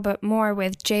this a little bit more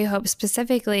with J-Hope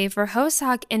specifically. For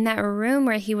Hoseok, in that room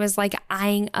where he was like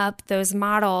eyeing up those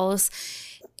models,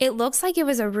 it looks like it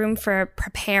was a room for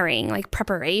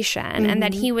preparation, and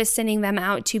that he was sending them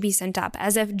out to be sent up,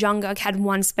 as if Jungkook had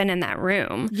once been in that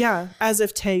room. Yeah, as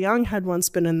if Taehyung had once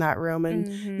been in that room,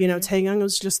 and you know, Taehyung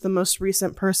was just the most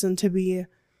recent person to be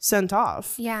sent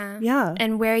off. Yeah, yeah.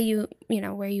 And where you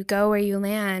go, where you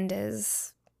land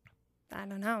is, I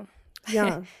don't know.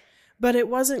 Yeah, but it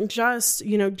wasn't just,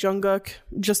 you know, Jungkook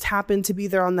just happened to be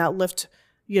there on that lift,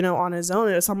 you know, on his own.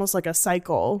 It's almost like a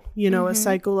cycle, you know, a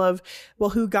cycle of,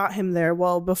 well, who got him there?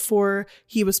 Well, before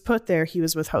he was put there, he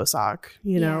was with Hoseok,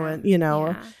 you know, and, you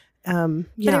know, It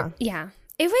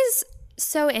was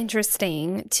so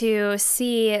interesting to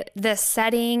see the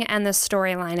setting and the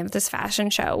storyline of this fashion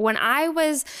show. When I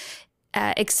was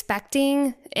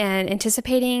expecting and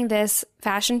anticipating this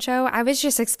fashion show, I was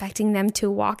just expecting them to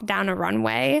walk down a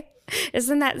runway.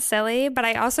 Isn't that silly? But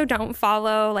I also don't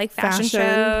follow like fashion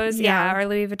shows, or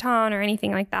Louis Vuitton or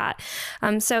anything like that.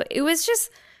 So it was just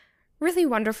really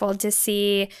wonderful to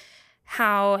see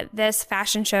how this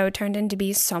fashion show turned into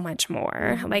be so much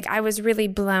more. Like, I was really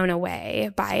blown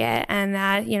away by it, and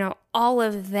that, you know, all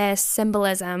of this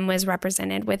symbolism was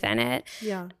represented within it.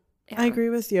 Yeah. I agree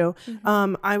with you.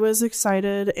 I was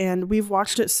excited, and we've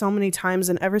watched it so many times,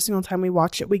 and every single time we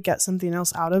watch it, we get something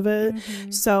else out of it.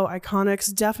 So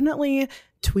Iconics, definitely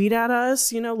tweet at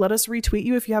us, let us retweet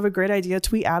you. If you have a great idea,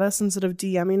 tweet at us instead of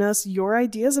DMing us your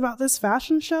ideas about this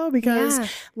fashion show, because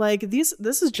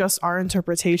this is just our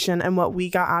interpretation and what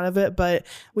we got out of it, but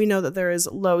we know that there is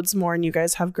loads more and you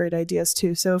guys have great ideas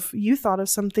too. So if you thought of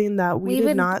something that we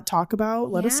did not talk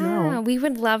about, let us know. We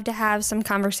would love to have some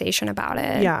conversation about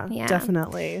it. Yeah.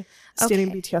 Definitely.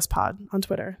 Standing BTS Pod on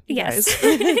Twitter. Yes.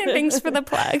 Thanks for the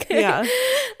plug. Yeah.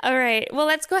 All right. Well,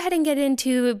 let's go ahead and get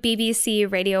into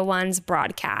BBC Radio 1's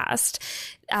broadcast.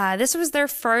 This was their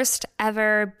first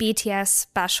ever BTS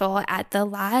special at the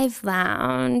Live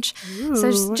Lounge. Ooh.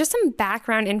 So just some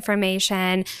background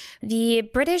information. The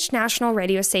British national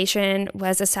radio station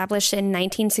was established in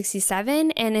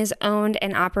 1967 and is owned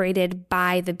and operated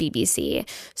by the BBC.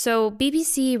 So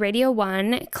BBC Radio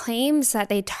 1 claims that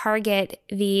they target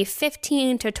the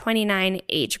 15 to 29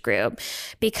 age group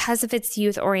because of its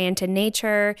youth-oriented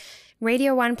nature.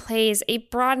 Radio 1 plays a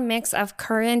broad mix of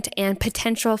current and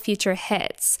potential future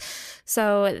hits.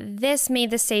 So this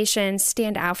made the station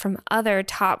stand out from other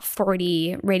top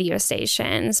 40 radio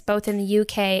stations, both in the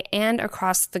UK and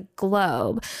across the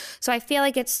globe. So I feel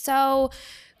like it's so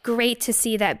great to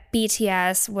see that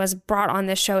BTS was brought on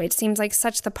the show. It seems like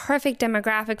such the perfect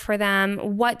demographic for them,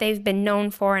 what they've been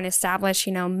known for and established,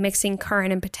 mixing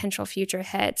current and potential future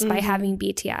hits by having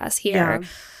BTS here. Yeah.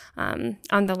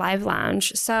 On the Live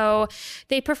Lounge. So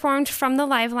they performed from the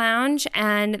Live Lounge,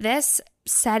 and this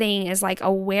setting is like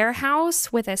a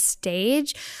warehouse with a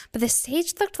stage, but the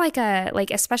stage looked like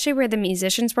especially where the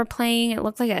musicians were playing, it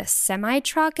looked like a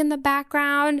semi-truck in the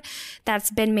background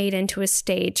that's been made into a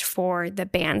stage for the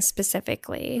band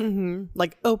specifically.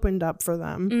 Like opened up for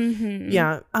them.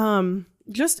 Yeah.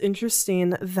 Just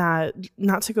interesting that,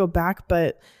 not to go back,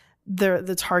 but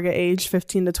the target age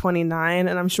 15 to 29,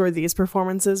 and I'm sure these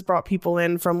performances brought people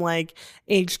in from like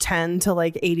age 10 to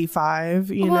like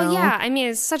 85, yeah, I mean,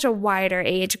 it's such a wider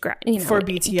age for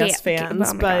BTS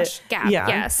fans, but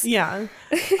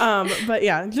but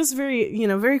yeah, just very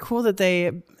very cool that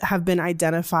they have been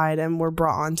identified and were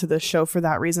brought onto the show for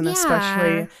that reason,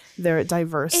 especially their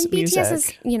diverse and music. BTS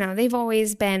is, they've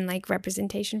always been like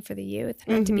representation for the youth,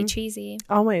 not to be cheesy,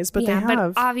 always, but they have.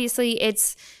 But obviously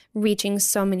it's reaching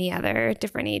so many other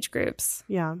different age groups.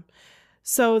 Yeah.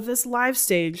 So this live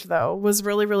stage, though, was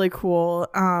really, really cool.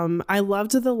 I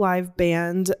loved the live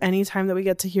band. Anytime that we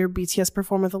get to hear BTS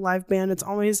perform with a live band, it's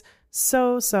always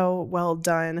so well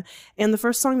done. And the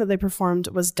first song that they performed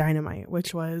was Dynamite,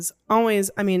 which was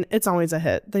it's always a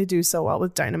hit. They do so well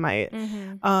with Dynamite.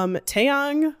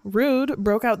 Taeyang, Rude,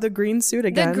 broke out the green suit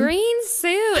again. The green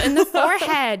suit and the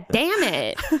forehead. Damn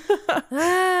it.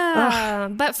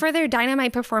 But for their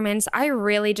Dynamite performance, I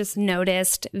really just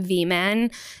noticed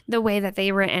V-Men, the way that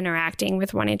they were interacting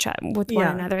with one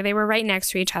another. They were right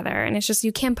next to each other, and it's just,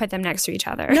 you can't put them next to each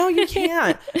other. No, you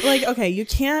can't. You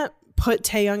can't put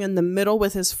Taeyang in the middle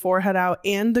with his forehead out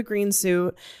and the green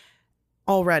suit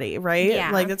already, right?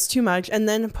 Yeah. It's too much. And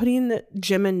then putting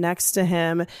Jimin next to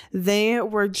him, they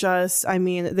were just,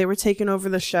 they were taking over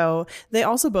the show. They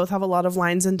also both have a lot of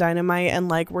lines in Dynamite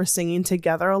and were singing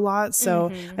together a lot.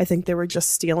 So I think they were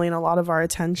just stealing a lot of our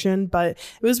attention, but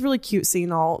it was really cute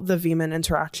seeing all the V-Men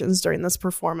interactions during this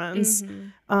performance.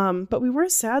 But we were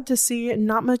sad to see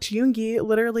not much Yoongi.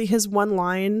 Literally his one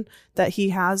line that he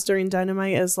has during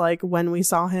Dynamite is when we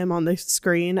saw him on the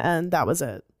screen, and that was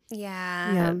it.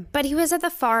 Yeah. But he was at the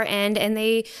far end, and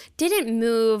they didn't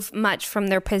move much from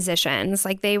their positions.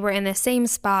 They were in the same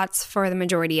spots for the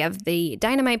majority of the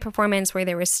Dynamite performance where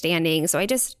they were standing. So I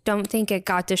just don't think it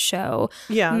got to show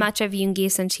much of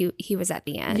Yoongi since he was at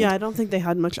the end. Yeah, I don't think they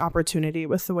had much opportunity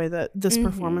with the way that this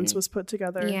performance was put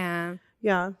together.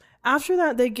 Yeah. After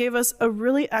that, they gave us a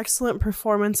really excellent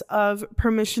performance of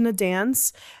Permission to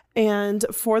Dance. And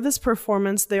for this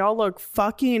performance, they all look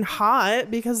fucking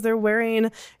hot because they're wearing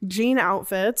jean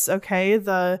outfits. Okay.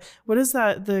 What is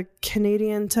that? The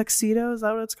Canadian tuxedo? Is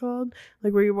that what it's called?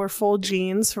 Where you wear full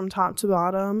jeans from top to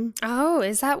bottom. Oh,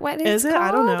 is that what it's called?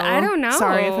 I don't know. I don't know.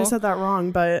 Sorry if I said that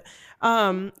wrong, but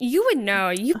you would know.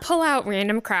 You pull out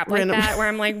random crap that where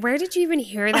I'm like, where did you even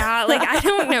hear that? I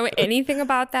don't know anything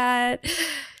about that.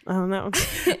 I don't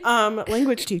know.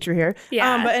 Language teacher here.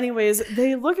 Yeah. But anyways,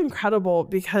 they look incredible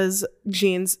because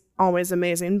jeans always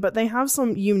amazing, but they have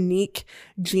some unique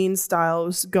jean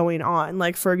styles going on.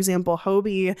 Like, for example,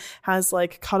 Hobie has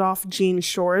like cut off jean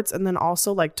shorts and then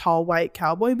also like tall white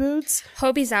cowboy boots.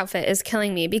 Hobie's outfit is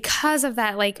killing me because of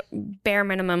that like bare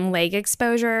minimum leg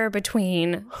exposure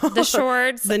between the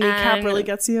shorts. The kneecap really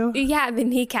gets you? Yeah, the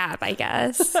kneecap, I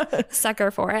guess. Sucker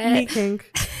for it. Knee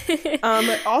kink.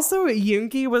 Also,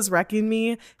 Yoongi was wrecking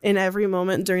me in every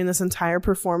moment during this entire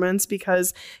performance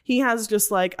because he has just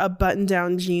like a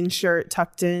button-down jean shirt,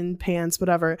 tucked in pants,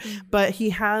 whatever. But he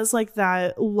has like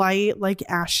that light, like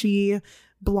ashy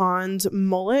blonde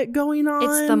mullet going on.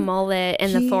 It's the mullet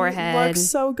and the forehead. Looks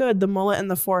so good. The mullet and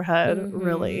the forehead,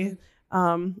 really.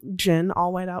 Jin,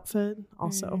 all white outfit,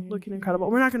 also looking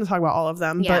incredible. We're not going to talk about all of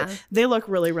them, but they look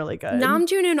really, really good.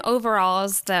 Namjoon in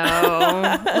overalls,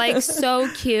 though, like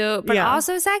so cute, but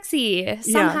also sexy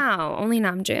somehow. Only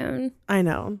Namjoon. I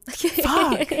know.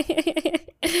 Fuck.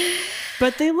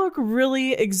 But they look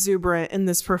really exuberant in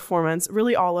this performance.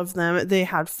 Really, all of them. They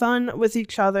had fun with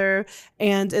each other,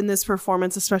 and in this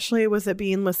performance, especially with it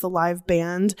being with the live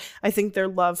band, I think their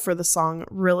love for the song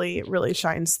really, really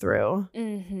shines through.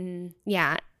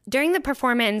 Yeah. During the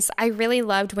performance, I really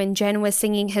loved when Jin was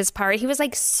singing his part. He was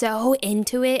like so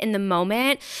into it in the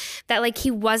moment that like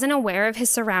he wasn't aware of his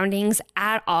surroundings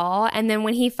at all. And then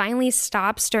when he finally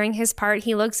stops during his part,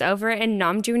 he looks over and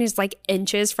Namjoon is like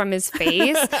inches from his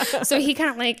face. So he kind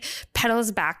of like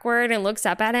pedals backward and looks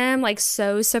up at him like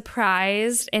so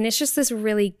surprised. And it's just this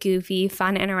really goofy,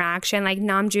 fun interaction. Like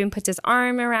Namjoon puts his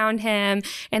arm around him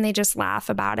and they just laugh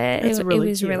about it. It was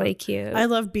cute. really cute. I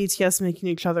love BTS making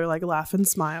each other like laugh and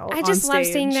smile. I just love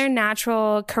seeing their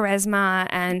natural charisma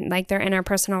and like their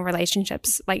interpersonal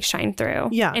relationships like shine through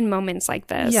in moments like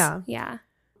this. Yeah.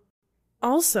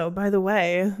 Also, by the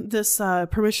way, this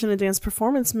Permission to Dance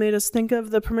performance made us think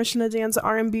of the Permission to Dance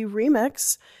R&B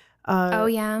remix.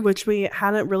 Which we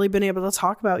hadn't really been able to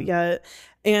talk about yet.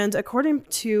 And according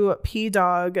to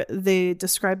P-Dog, they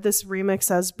described this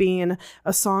remix as being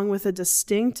a song with a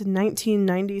distinct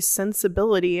 1990s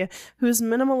sensibility whose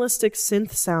minimalistic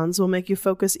synth sounds will make you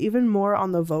focus even more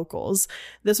on the vocals.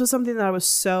 This was something that I was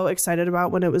so excited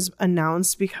about when it was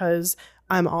announced because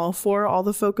I'm all for all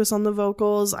the focus on the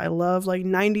vocals. I love like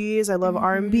 90s. I love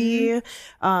R&B.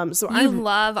 I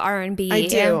love R&B. I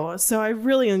do. So I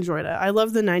really enjoyed it. I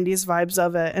love the 90s vibes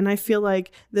of it. And I feel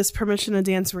like this Permission to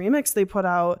Dance remix they put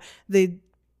out, they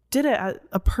did it at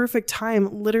a perfect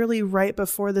time, literally right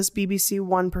before this BBC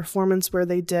One performance where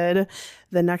they did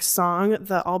the next song,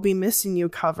 the I'll Be Missing You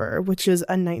cover, which is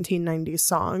a 1990s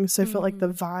song. So I felt like the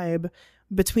vibe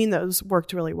between those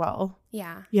worked really well.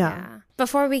 Yeah.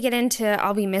 Before we get into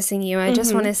I'll Be Missing You, I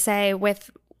just want to say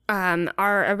with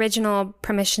our original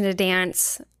Permission to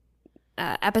Dance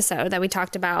episode that we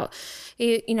talked about,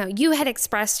 you had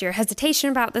expressed your hesitation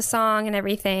about the song and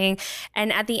everything.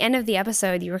 And at the end of the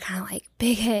episode, you were kind of like,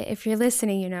 big hit if you're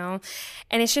listening, And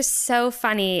it's just so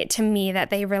funny to me that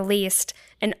they released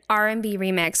an R&B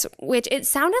remix, which it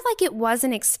sounded like it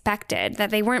wasn't expected,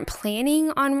 that they weren't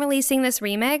planning on releasing this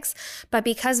remix. But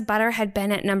because Butter had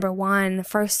been at #1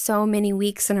 for so many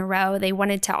weeks in a row, they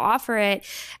wanted to offer it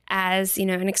as,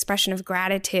 an expression of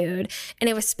gratitude. And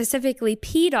it was specifically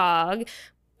P-Dog.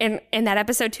 In that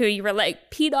episode too, you were like,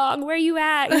 P-Dog, where you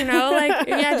at?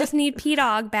 I just need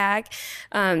P-Dog back.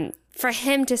 For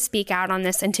him to speak out on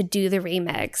this and to do the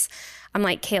remix, I'm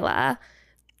like, Kayla,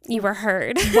 you were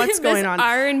heard. What's going on?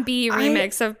 R&B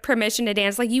remix of Permission to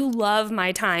Dance. Like, you love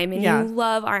My Time and you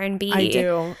love R&B. I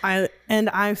do. I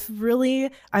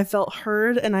felt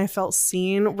heard and I felt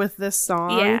seen with this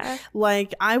song. Yeah.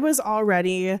 Like, I was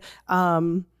already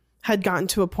had gotten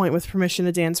to a point with Permission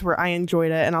to Dance where I enjoyed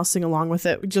it and I'll sing along with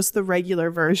it, just the regular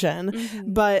version.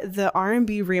 But the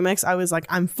R&B remix, I was like,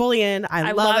 I'm fully in.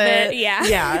 I love it.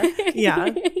 Yeah.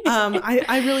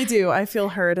 I really do. I feel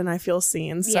heard and I feel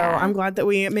seen. So I'm glad that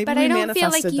we manifested that. But I don't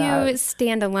feel like you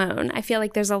stand alone. I feel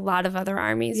like there's a lot of other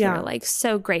armies who are like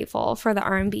so grateful for the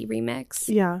R&B remix.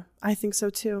 Yeah, I think so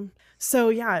too. So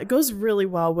yeah, it goes really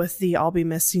well with the I'll Be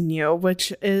Missing You,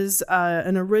 which is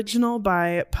an original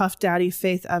by Puff Daddy,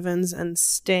 Faith Evans, and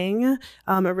Sting.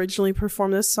 Originally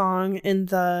performed this song in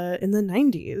the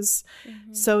 90s.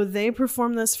 So they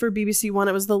performed this for BBC One.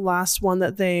 It was the last one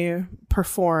that they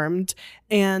performed.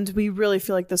 And we really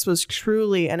feel like this was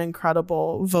truly an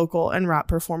incredible vocal and rap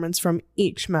performance from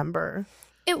each member.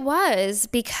 It was,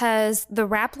 because the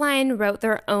rap line wrote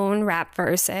their own rap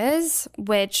verses,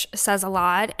 which says a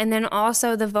lot. And then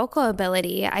also the vocal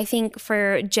ability. I think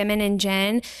for Jimin and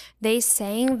Jin, they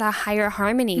sang the higher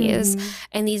harmonies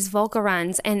and these vocal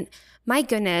runs. And my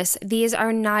goodness, these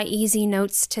are not easy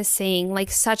notes to sing, like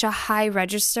such a high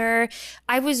register.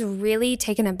 I was really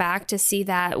taken aback to see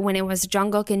that when it was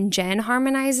Jungkook and Jin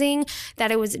harmonizing,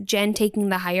 that it was Jin taking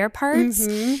the higher parts,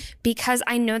 because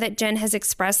I know that Jin has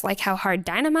expressed like how hard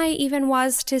Dynamite even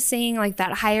was to sing, like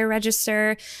that higher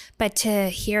register. But to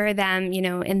hear them, you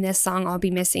know, in this song, I'll Be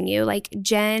Missing You, like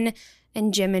Jin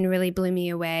and Jimin really blew me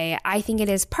away. I think it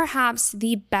is perhaps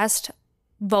the best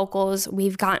vocals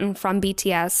we've gotten from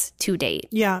BTS to date.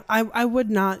 Yeah, I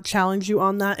would not challenge you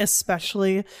on that,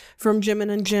 especially from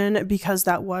Jimin and Jin, because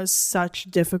that was such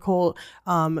difficult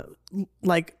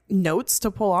like notes to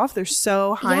pull off. They're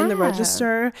so high in the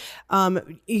register.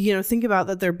 You know, think about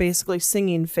that they're basically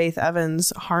singing Faith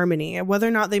Evans' harmony. Whether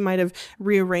or not they might have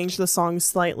rearranged the song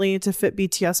slightly to fit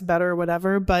BTS better or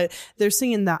whatever, but they're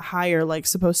singing that higher, like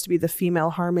supposed to be the female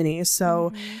harmony.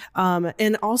 So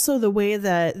and also the way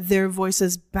that their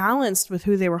voices balanced with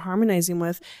who they were harmonizing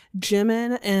with.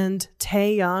 Jimin and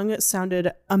Taehyung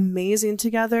sounded amazing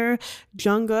together.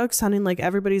 Jungkook sounding like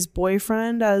everybody's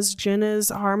boyfriend as Jin is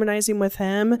harmonizing with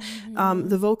him.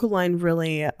 The vocal line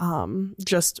really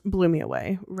just blew me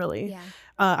away, really.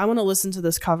 I want to listen to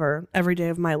this cover every day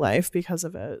of my life because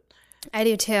of it. I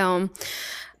do too.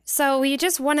 So we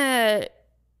just want to,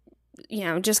 you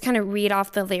know, just kind of read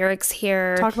off the lyrics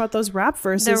here. Talk about those rap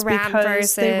verses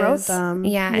because they wrote them.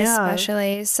 Yeah,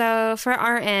 especially. So for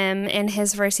RM, in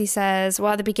his verse, he says,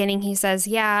 well, at the beginning, he says,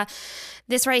 yeah,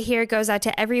 this right here goes out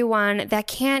to everyone that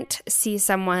can't see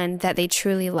someone that they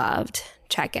truly loved.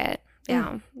 Check it.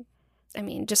 Yeah. I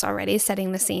mean, just already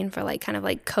setting the scene for like kind of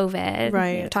like COVID,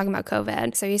 right? You know, talking about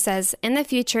COVID. So he says, in the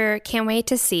future, can't wait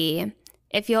to see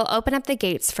if you'll open up the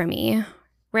gates for me,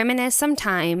 reminisce some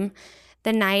time,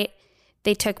 the night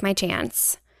they took my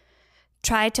chance.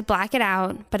 Tried to black it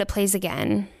out, but it plays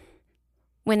again.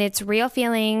 When it's real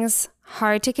feelings,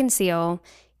 hard to conceal,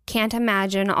 can't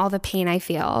imagine all the pain I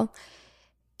feel.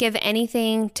 Give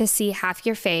anything to see half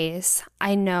your face.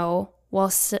 I know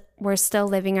we're still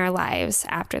living our lives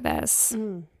after this.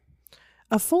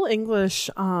 A full English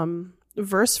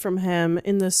verse from him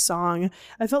in this song,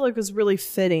 I felt like was really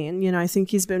fitting. You know, I think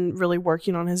he's been really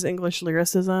working on his English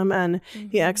lyricism and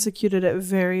he executed it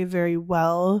very, very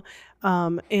well.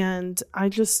 And I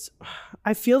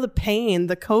feel the pain,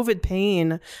 the COVID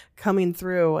pain coming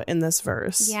through in this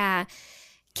verse. Yeah.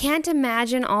 Can't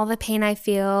imagine all the pain I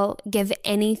feel. Give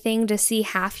anything to see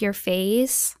half your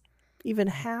face. Even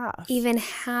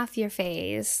half your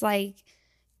face. Like,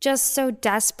 just so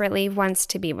desperately wants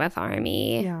to be with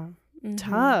Army. Yeah.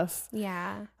 Tough.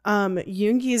 Yeah.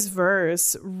 Yoongi's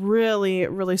verse really,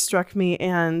 really struck me,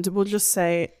 and we'll just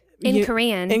say in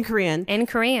Korean.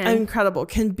 Incredible.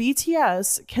 Can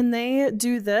they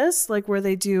do this, like where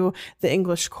they do the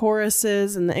English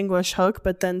choruses and the English hook,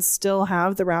 but then still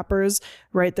have the rappers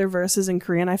write their verses in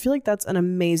Korean? I feel like that's an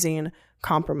amazing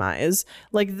compromise.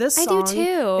 Like this song, I do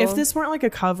too. If this weren't like a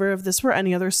cover, if this were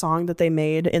any other song that they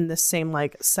made in this same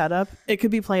like setup, it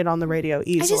could be played on the radio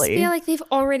easily. I just feel like they've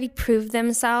already proved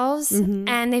themselves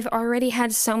and they've already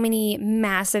had so many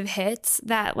massive hits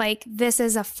that like this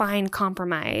is a fine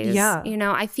compromise. Yeah. You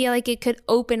know, I feel like it could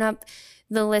open up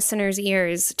the listeners'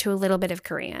 ears to a little bit of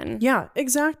Korean. Yeah,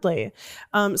 exactly.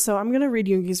 So I'm going to read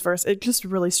Yoongi's verse. It just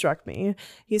really struck me.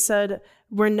 He said,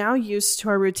 "We're now used to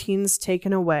our routines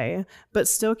taken away, but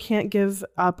still can't give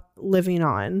up living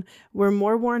on. We're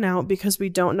more worn out because we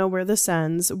don't know where this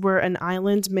ends. We're an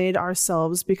island made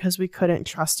ourselves because we couldn't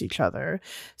trust each other."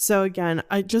 So again,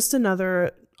 just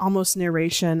another almost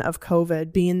narration of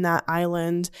COVID, being that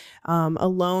island,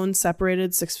 alone,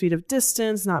 separated 6 feet of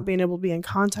distance, not being able to be in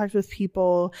contact with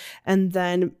people. And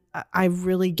then I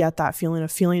really get that feeling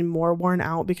of feeling more worn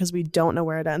out because we don't know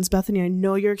where it ends. Bethany, I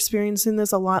know you're experiencing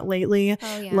this a lot lately.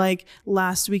 Oh, yeah. Like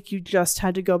last week, you just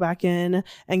had to go back in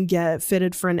and get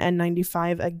fitted for an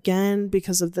N95 again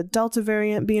because of the Delta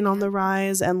variant being on the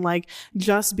rise, and like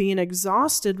just being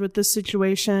exhausted with the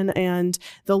situation. And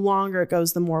the longer it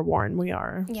goes, the more worn we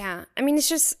are. Yeah. I mean, it's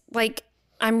just like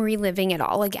I'm reliving it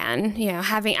all again. You know,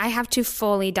 I have to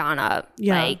fully don up,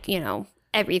 like, you know,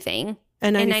 everything.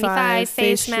 N95,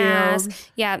 face mask,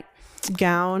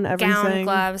 gown, everything. Gown,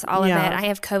 gloves, all of it. I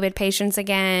have COVID patients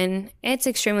again. It's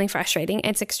extremely frustrating.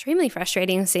 It's extremely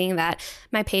frustrating seeing that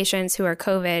my patients who are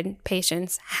COVID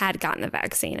patients had gotten the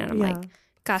vaccine. And I'm like,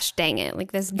 gosh dang it.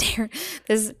 Like this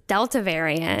Delta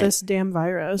variant. This damn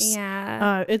virus.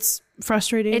 Yeah. It's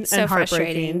frustrating and so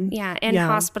frustrating. Yeah. And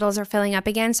hospitals are filling up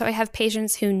again. So I have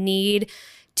patients who need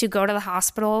to go to the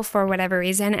hospital for whatever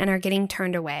reason and are getting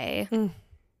turned away.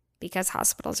 Because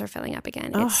hospitals are filling up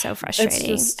again. It's so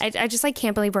frustrating. I just like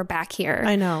can't believe we're back here.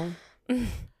 I know.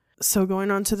 So going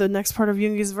on to the next part of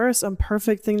Yoongi's verse, a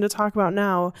perfect thing to talk about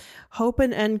now. Hope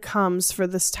an end comes for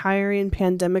this tiring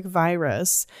pandemic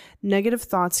virus. Negative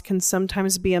thoughts can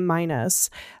sometimes be a minus.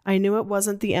 I knew it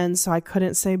wasn't the end, so I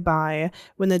couldn't say bye.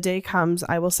 When the day comes,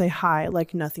 I will say hi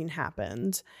like nothing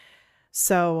happened.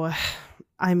 So,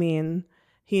 I mean,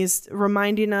 he's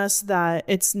reminding us that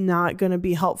it's not going to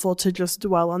be helpful to just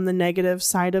dwell on the negative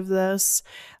side of this.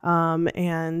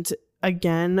 And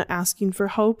again, asking for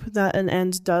hope that an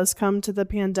end does come to the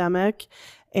pandemic,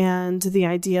 and the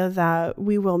idea that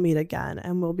we will meet again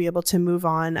and we'll be able to move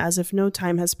on as if no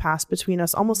time has passed between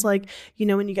us. Almost like, you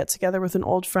know, when you get together with an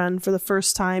old friend for the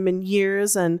first time in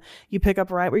years and you pick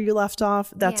up right where you left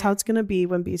off. That's how it's going to be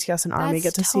when BTS and ARMY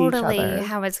get to see each other. That's totally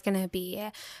how it's going to be.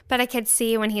 But I could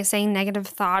see when he's saying negative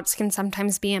thoughts can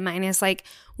sometimes be a minus, like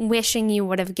wishing you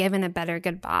would have given a better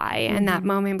goodbye in that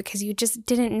moment because you just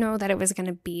didn't know that it was going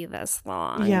to be this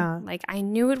long. Yeah. Like I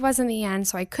knew it wasn't the end,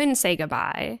 so I couldn't say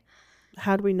goodbye.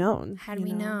 Had we known. Had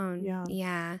we known.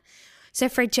 Yeah. So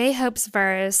for J-Hope's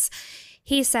verse,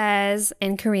 he says,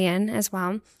 in Korean as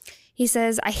well, he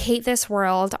says, I hate this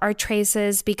world. Our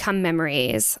traces become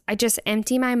memories. I just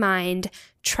empty my mind,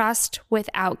 trust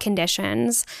without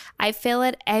conditions. I fill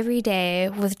it every day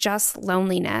with just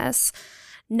loneliness,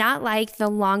 not like the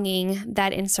longing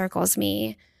that encircles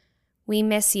me. We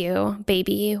miss you,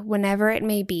 baby, whenever it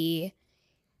may be.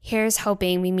 Here's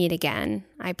hoping we meet again.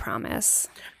 I promise.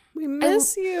 We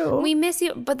miss you. We miss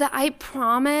you. But the I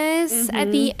promise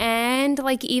at the end,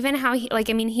 like even how he, like,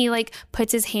 I mean, he like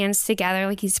puts his hands together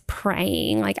like he's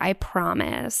praying. Like, I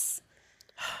promise.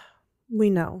 We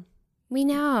know. We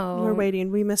know. We're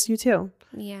waiting. We miss you too.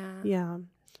 Yeah. Yeah.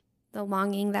 The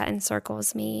longing that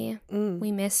encircles me. We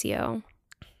miss you.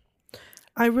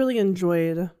 I really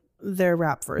enjoyed their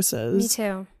rap verses. Me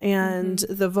too. And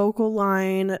the vocal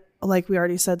line, like we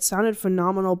already said, sounded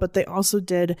phenomenal, but they also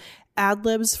did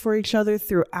ad-libs for each other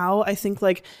throughout. I think,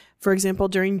 like, for example,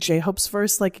 during J-Hope's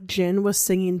verse, like Jin was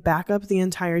singing backup the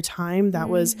entire time. That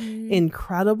was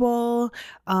incredible.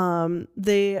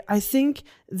 I think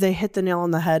they hit the nail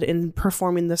on the head in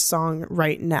performing this song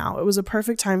right now. It was a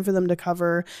perfect time for them to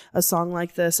cover a song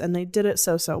like this, and they did it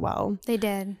so well. They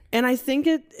did. And I think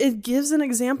it gives an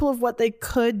example of what they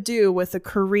could do with a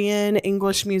Korean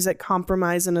English music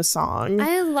compromise in a song.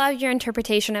 I love your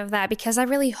interpretation of that because I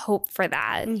really hope for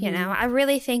that. You know, I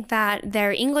really think that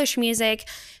their English music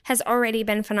has already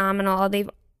been phenomenal. They've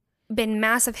been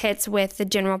massive hits with the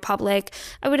general public.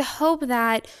 I would hope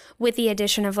that with the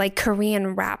addition of like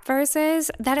Korean rap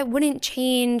verses, that it wouldn't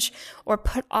change or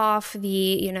put off the,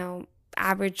 you know,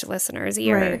 average listener's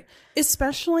ear. Right.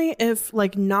 Especially if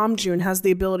like Namjoon has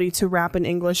the ability to rap in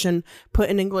English and put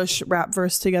an English rap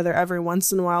verse together every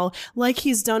once in a while, like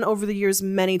he's done over the years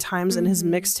many times in his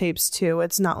mixtapes too.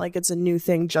 It's not like it's a new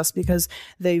thing just because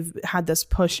they've had this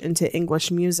push into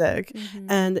English music.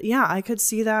 And yeah, I could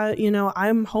see that, you know,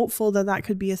 I'm hopeful that that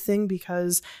could be a thing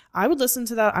because I would listen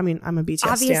to that. I mean, I'm a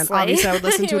BTS stan. Obviously, I would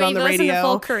listen to it on the radio. Listen to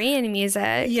full Korean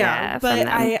music. Yeah, but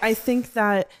I think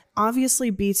that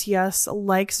obviously BTS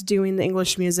likes doing the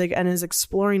English music and is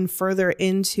exploring further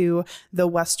into the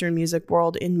Western music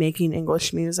world in making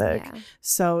English music. Yeah.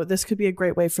 So this could be a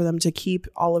great way for them to keep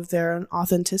all of their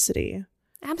authenticity.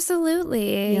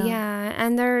 Absolutely. Yeah.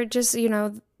 And they're just, you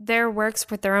know, their works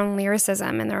with their own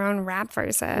lyricism and their own rap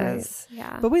verses. Right.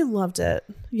 Yeah. But we loved it.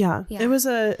 Yeah. It was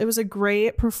a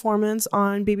great performance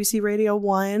on BBC Radio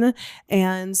 1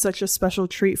 and such a special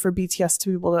treat for BTS to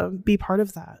be able to be part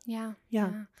of that. Yeah.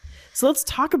 So let's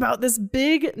talk about this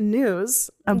big news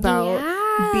about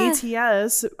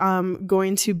BTS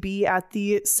going to be at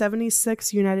the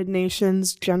 76th United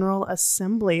Nations General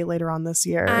Assembly later on this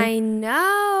year. I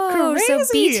know. Crazy. So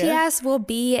BTS will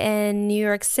be in New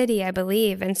York City, I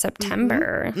believe, in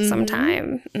September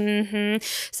sometime.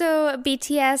 So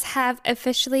BTS have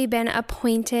officially been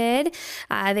appointed.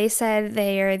 They said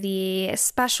they are the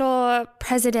special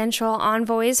presidential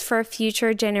envoys for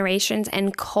future generations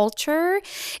and culture,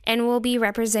 and will be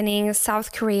representing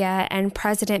South Korea and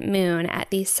President Moon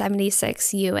at the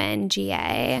 76th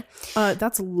UNGA.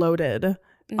 That's loaded.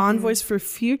 Envoys for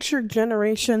future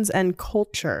generations and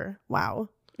culture. Wow.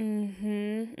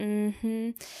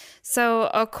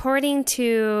 So according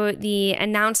to the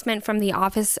announcement from the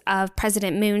Office of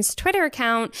President Moon's Twitter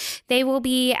account, they will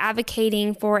be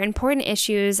advocating for important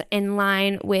issues in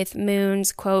line with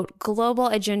Moon's, quote, global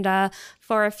agenda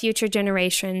for future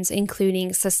generations,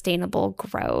 including sustainable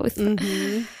growth.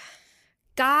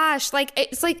 Gosh, like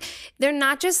it's like they're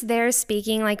not just there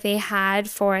speaking like they had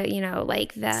for, you know,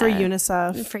 like the For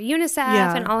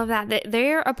UNICEF and all of that.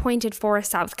 They're appointed for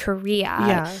South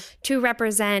Korea to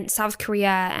represent South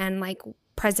Korea and like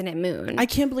President Moon. I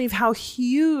can't believe how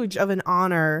huge of an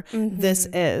honor this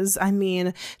is. I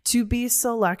mean, to be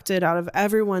selected out of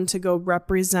everyone to go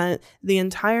represent the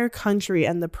entire country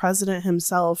and the president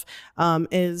himself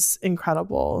is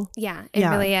incredible. Yeah, it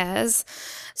really is.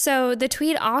 So the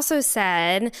tweet also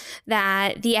said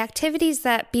that the activities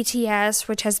that BTS,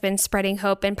 which has been spreading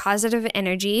hope and positive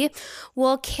energy,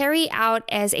 will carry out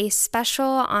as a special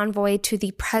envoy to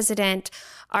the president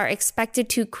are expected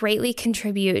to greatly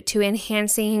contribute to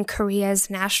enhancing Korea's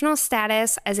national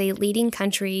status as a leading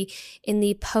country in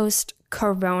the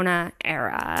post-Corona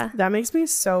era. That makes me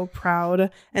so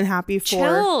proud and happy for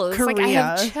chills. Korea. Like, I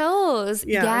have chills.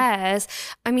 Yeah. Yes.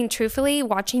 I mean, truthfully,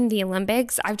 watching the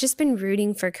Olympics, I've just been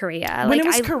rooting for Korea. When it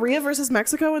was Korea versus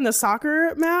Mexico in the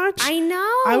soccer match, I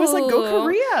know. I was like, go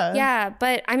Korea. Yeah,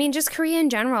 but I mean, just Korea in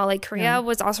general. Like, Korea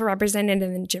was also represented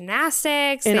in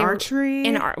gymnastics. In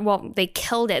archery. Well, they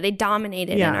killed it. They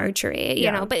dominated in archery,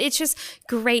 you know. But it's just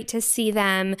great to see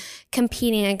them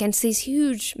competing against these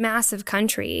huge, massive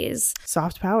countries.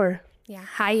 Soft power. Yeah.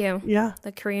 Hallyu. Yeah.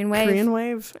 The Korean wave. Korean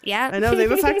wave. Yeah. I know.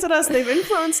 They've affected us. They've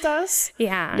influenced us.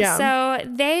 Yeah. So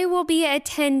they will be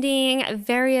attending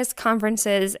various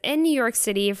conferences in New York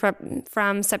City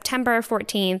from September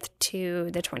 14th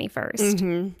to the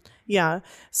 21st. Yeah.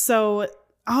 So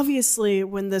obviously,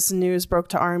 when this news broke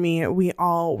to ARMY, we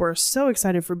all were so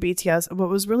excited for BTS. What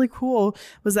was really cool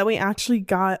was that we actually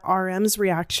got RM's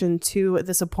reaction to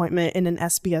this appointment in an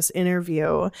SBS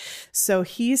interview. So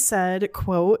he said,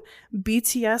 quote,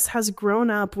 BTS has grown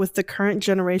up with the current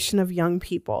generation of young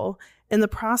people. In the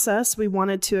process, we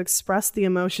wanted to express the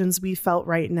emotions we felt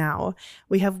right now.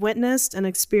 We have witnessed and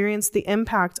experienced the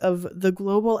impact of the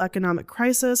global economic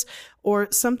crisis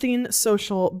or something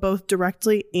social, both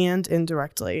directly and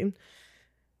indirectly.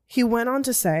 He went on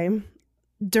to say,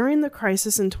 during the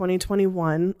crisis in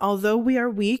 2021, although we are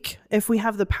weak, if we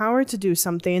have the power to do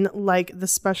something like the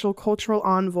Special Cultural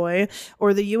Envoy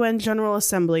or the UN General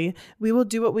Assembly, we will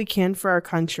do what we can for our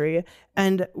country,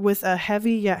 and with a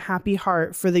heavy yet happy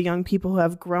heart for the young people who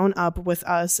have grown up with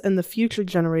us and the future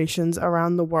generations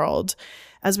around the world.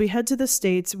 As we head to the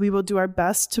States, we will do our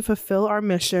best to fulfill our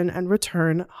mission and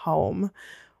return home.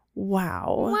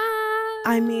 Wow.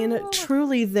 I mean,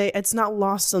 truly, it's not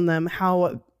lost on them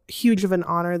how huge of an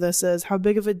honor this is, how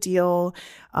big of a deal,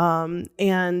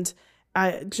 and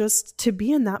just to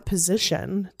be in that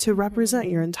position to represent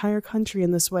your entire country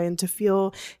in this way and to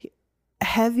feel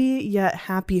heavy yet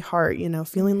happy heart, you know,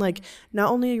 feeling like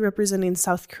not only are you representing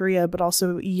South Korea but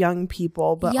also young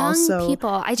people, but young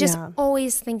people. I just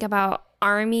always think about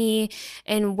ARMY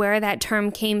and where that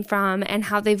term came from and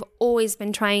how they've always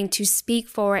been trying to speak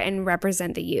for and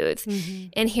represent the youth.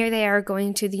 And here they are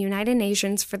going to the United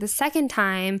Nations for the second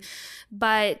time,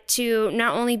 but to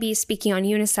not only be speaking on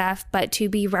UNICEF, but to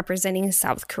be representing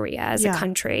South Korea as a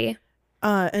country.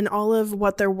 And all of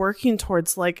what they're working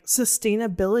towards, like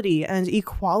sustainability and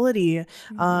equality,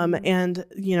 and,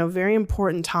 you know, very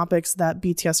important topics that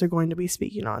BTS are going to be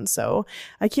speaking on. So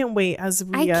I can't wait as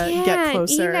we get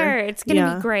closer. Either. It's going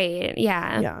to be great.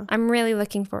 Yeah. I'm really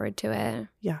looking forward to it.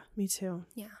 Yeah, me too.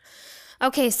 Yeah.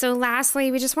 Okay, so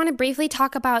lastly, we just want to briefly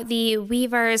talk about the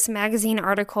Weverse magazine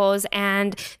articles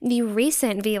and the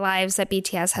recent V-Lives that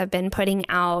BTS have been putting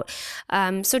out.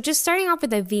 So just starting off with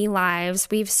the V-Lives,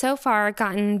 we've so far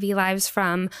gotten V-Lives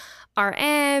from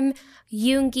RM,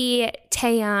 Yoongi,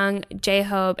 Taeyang,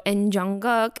 J-Hope, and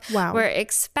Jungkook. Wow. We're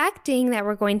expecting that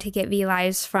we're going to get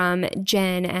V-Lives from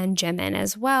Jin and Jimin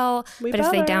as well.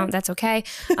 If they don't, that's okay.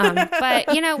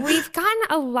 But, you know, we've gotten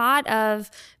a lot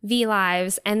of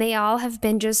V-Lives, and they all have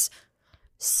been just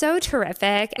so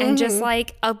terrific and just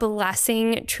like a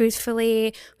blessing,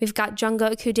 truthfully. We've got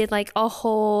Jungkook, who did like a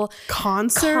whole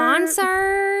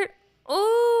concert.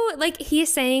 Oh, like he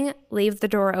sang Leave the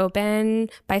Door Open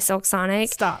by Silk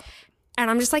Sonic. Stop. And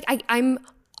I'm just like, I'm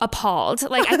appalled.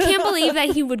 Like, I can't believe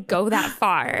that he would go that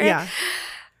far. Yeah.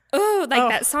 Oh, like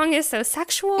that song is so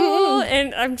sexual.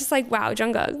 And I'm just like, wow,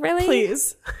 Jungkook, really?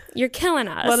 Please. You're killing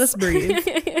us. Let us breathe.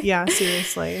 Yeah,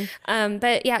 seriously.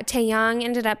 But yeah, Taeyang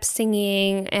ended up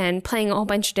singing and playing a whole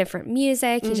bunch of different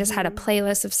music. He just had a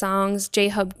playlist of songs.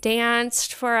 J-Hope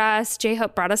danced for us.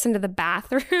 J-Hope brought us into the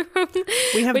bathroom.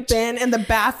 We have been in the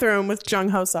bathroom with Jung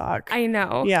Ho Sok. I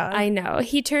know. Yeah. I know.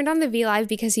 He turned on the V-Live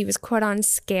because he was quote on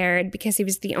scared because he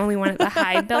was the only one at the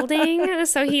Hybe building.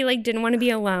 So he like didn't want to be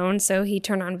alone. So he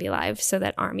turned on V-Live so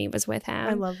that ARMY was with him.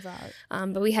 I love that.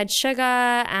 But we had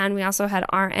Suga and we also had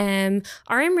RM RM.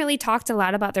 RM really talked a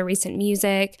lot about the recent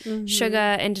music.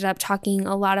 Suga ended up talking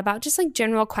a lot about just like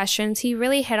general questions. He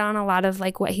really hit on a lot of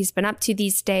like what he's been up to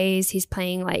these days. He's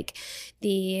playing like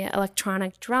the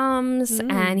electronic drums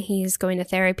and he's going to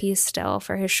therapy still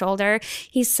for his shoulder.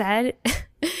 He said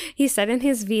in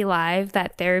his V Live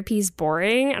that therapy's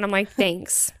boring, and I'm like,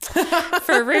 thanks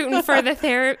for rooting for the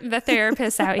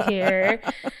therapists out here.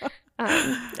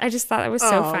 I just thought it was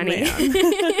so funny.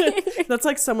 That's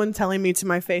like someone telling me to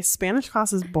my face, Spanish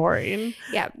class is boring.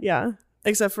 Yeah.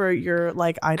 Except for your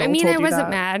like idol. I mean, told I you wasn't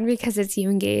that. mad because it's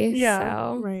Yoongi. Yeah,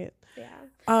 so. right.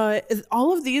 Yeah.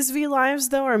 All of these V Lives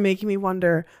though are making me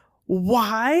wonder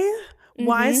why.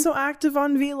 Why so active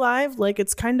on V Live? Like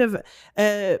it's kind of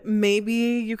maybe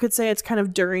you could say it's kind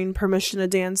of during Permission to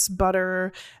Dance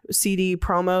Butter CD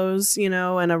promos, you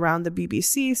know, and around the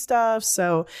BBC stuff.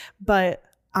 So, but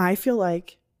I feel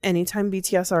like anytime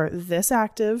BTS are this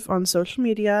active on social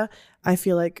media, I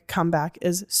feel like comeback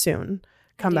is soon.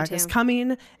 Comeback is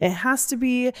coming. It has to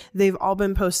be. They've all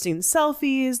been posting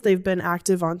selfies. They've been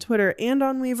active on Twitter and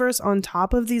on Weverse on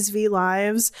top of these V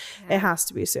Lives. Yeah. It has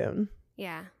to be soon.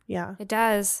 Yeah. Yeah. It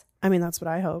does. I mean, that's what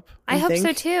I hope. I hope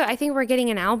so too. I think we're getting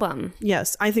an album.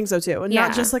 Yes, I think so too. And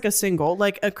not just like a single,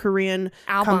 like a Korean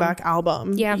comeback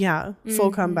album. Yeah. Yeah.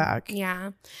 Full comeback.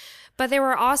 Yeah. But there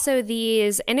were also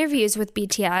these interviews with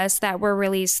BTS that were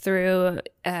released through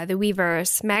the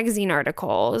Weverse magazine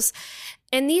articles.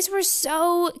 And these were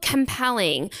so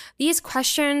compelling. These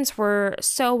questions were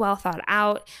so well thought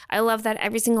out. I love that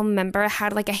every single member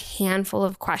had like a handful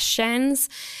of questions.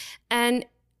 And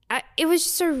it was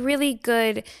just a really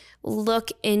good look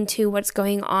into what's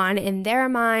going on in their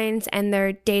minds and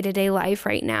their day-to-day life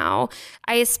right now.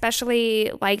 I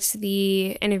especially liked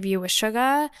the interview with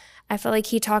Suga. I feel like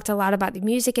he talked a lot about the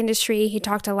music industry. He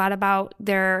talked a lot about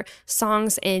their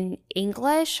songs in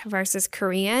English versus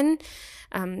Korean,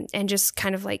 and just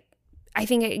kind of like, I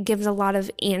think it gives a lot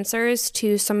of answers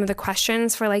to some of the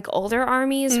questions for like older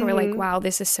armies who are like, wow,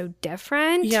 this is so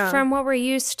different from what we're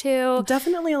used to.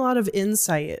 Definitely a lot of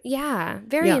insight. Yeah,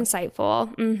 very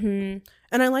insightful.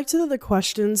 And I liked that the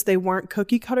questions, they weren't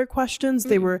cookie cutter questions.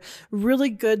 They were really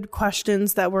good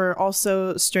questions that were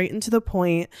also straight and to the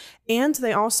point. And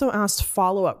they also asked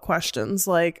follow-up questions.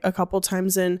 Like a couple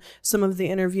times in some of the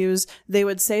interviews, they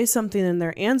would say something in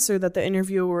their answer that the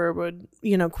interviewer would,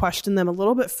 you know, question them a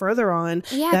little bit further on.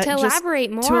 Yeah, to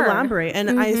elaborate more. To elaborate.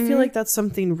 And I feel like that's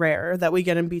something rare that we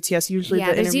get in BTS. Usually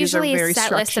the interviews are very a set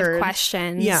structured. List of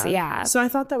questions. Yeah. So I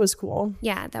thought that was cool.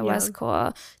 Yeah, that was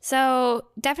cool. So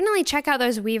definitely check out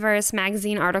those Weverse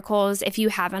magazine articles if you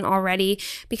haven't already,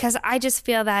 because I just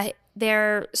feel that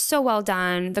they're so well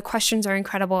done. The questions are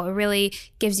incredible. It really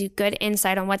gives you good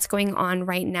insight on what's going on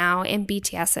right now in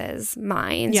BTS's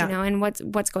minds, you know, and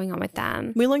what's going on with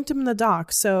them. We linked them in the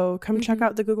doc, so come check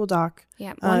out the Google Doc.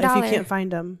 Yeah, $1. If you can't find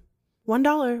them.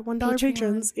 $1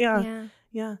 patrons. Yeah.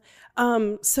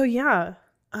 So yeah,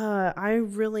 I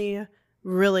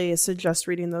really suggest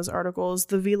reading those articles.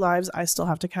 The V Lives, I still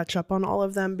have to catch up on all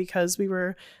of them because we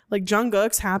were like,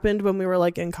 Jungkook's happened when we were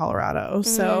like in Colorado.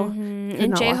 So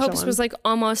and J-Hope's was like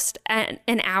almost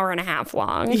an hour and a half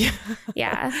long.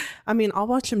 Yeah. I mean, I'll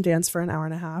watch him dance for an hour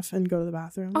and a half and go to the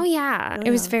bathroom. Oh yeah.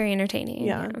 It was very entertaining.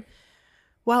 Yeah.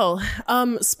 Well,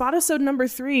 Spotisode number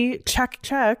 3, check.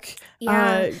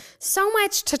 Yeah, so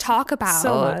much to talk about.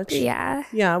 So much. Yeah.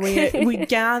 We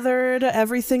gathered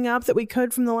everything up that we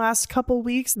could from the last couple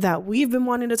weeks that we've been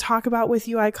wanting to talk about with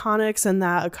you Iconics, and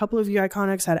that a couple of you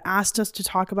Iconics had asked us to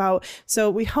talk about. So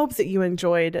we hope that you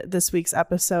enjoyed this week's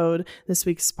episode, this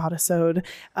week's Spotisode.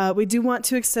 We do want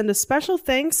to extend a special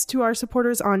thanks to our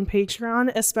supporters on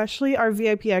Patreon, especially our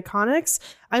VIP Iconics: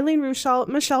 Eileen Ruschel,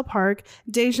 Michelle Park,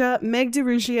 Deja, Meg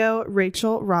DeRugio,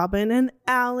 Rachel, Robin, and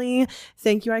Allie.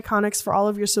 Thank you, Iconics, for all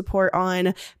of your support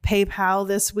on PayPal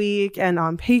this week and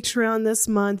on Patreon this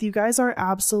month. You guys are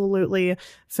absolutely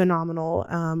phenomenal.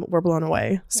 We're blown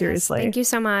away. Seriously. Yes, thank you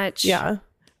so much. Yeah.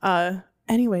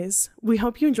 Anyways, we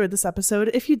hope you enjoyed this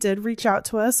episode. If you did, reach out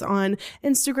to us on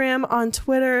Instagram, on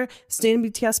Twitter, Stan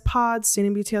BTS Pod,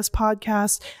 Stan BTS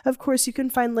Podcast. Of course, you can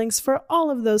find links for all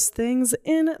of those things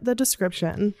in the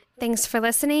description. Thanks for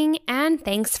listening, and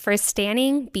thanks for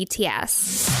standing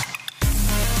BTS.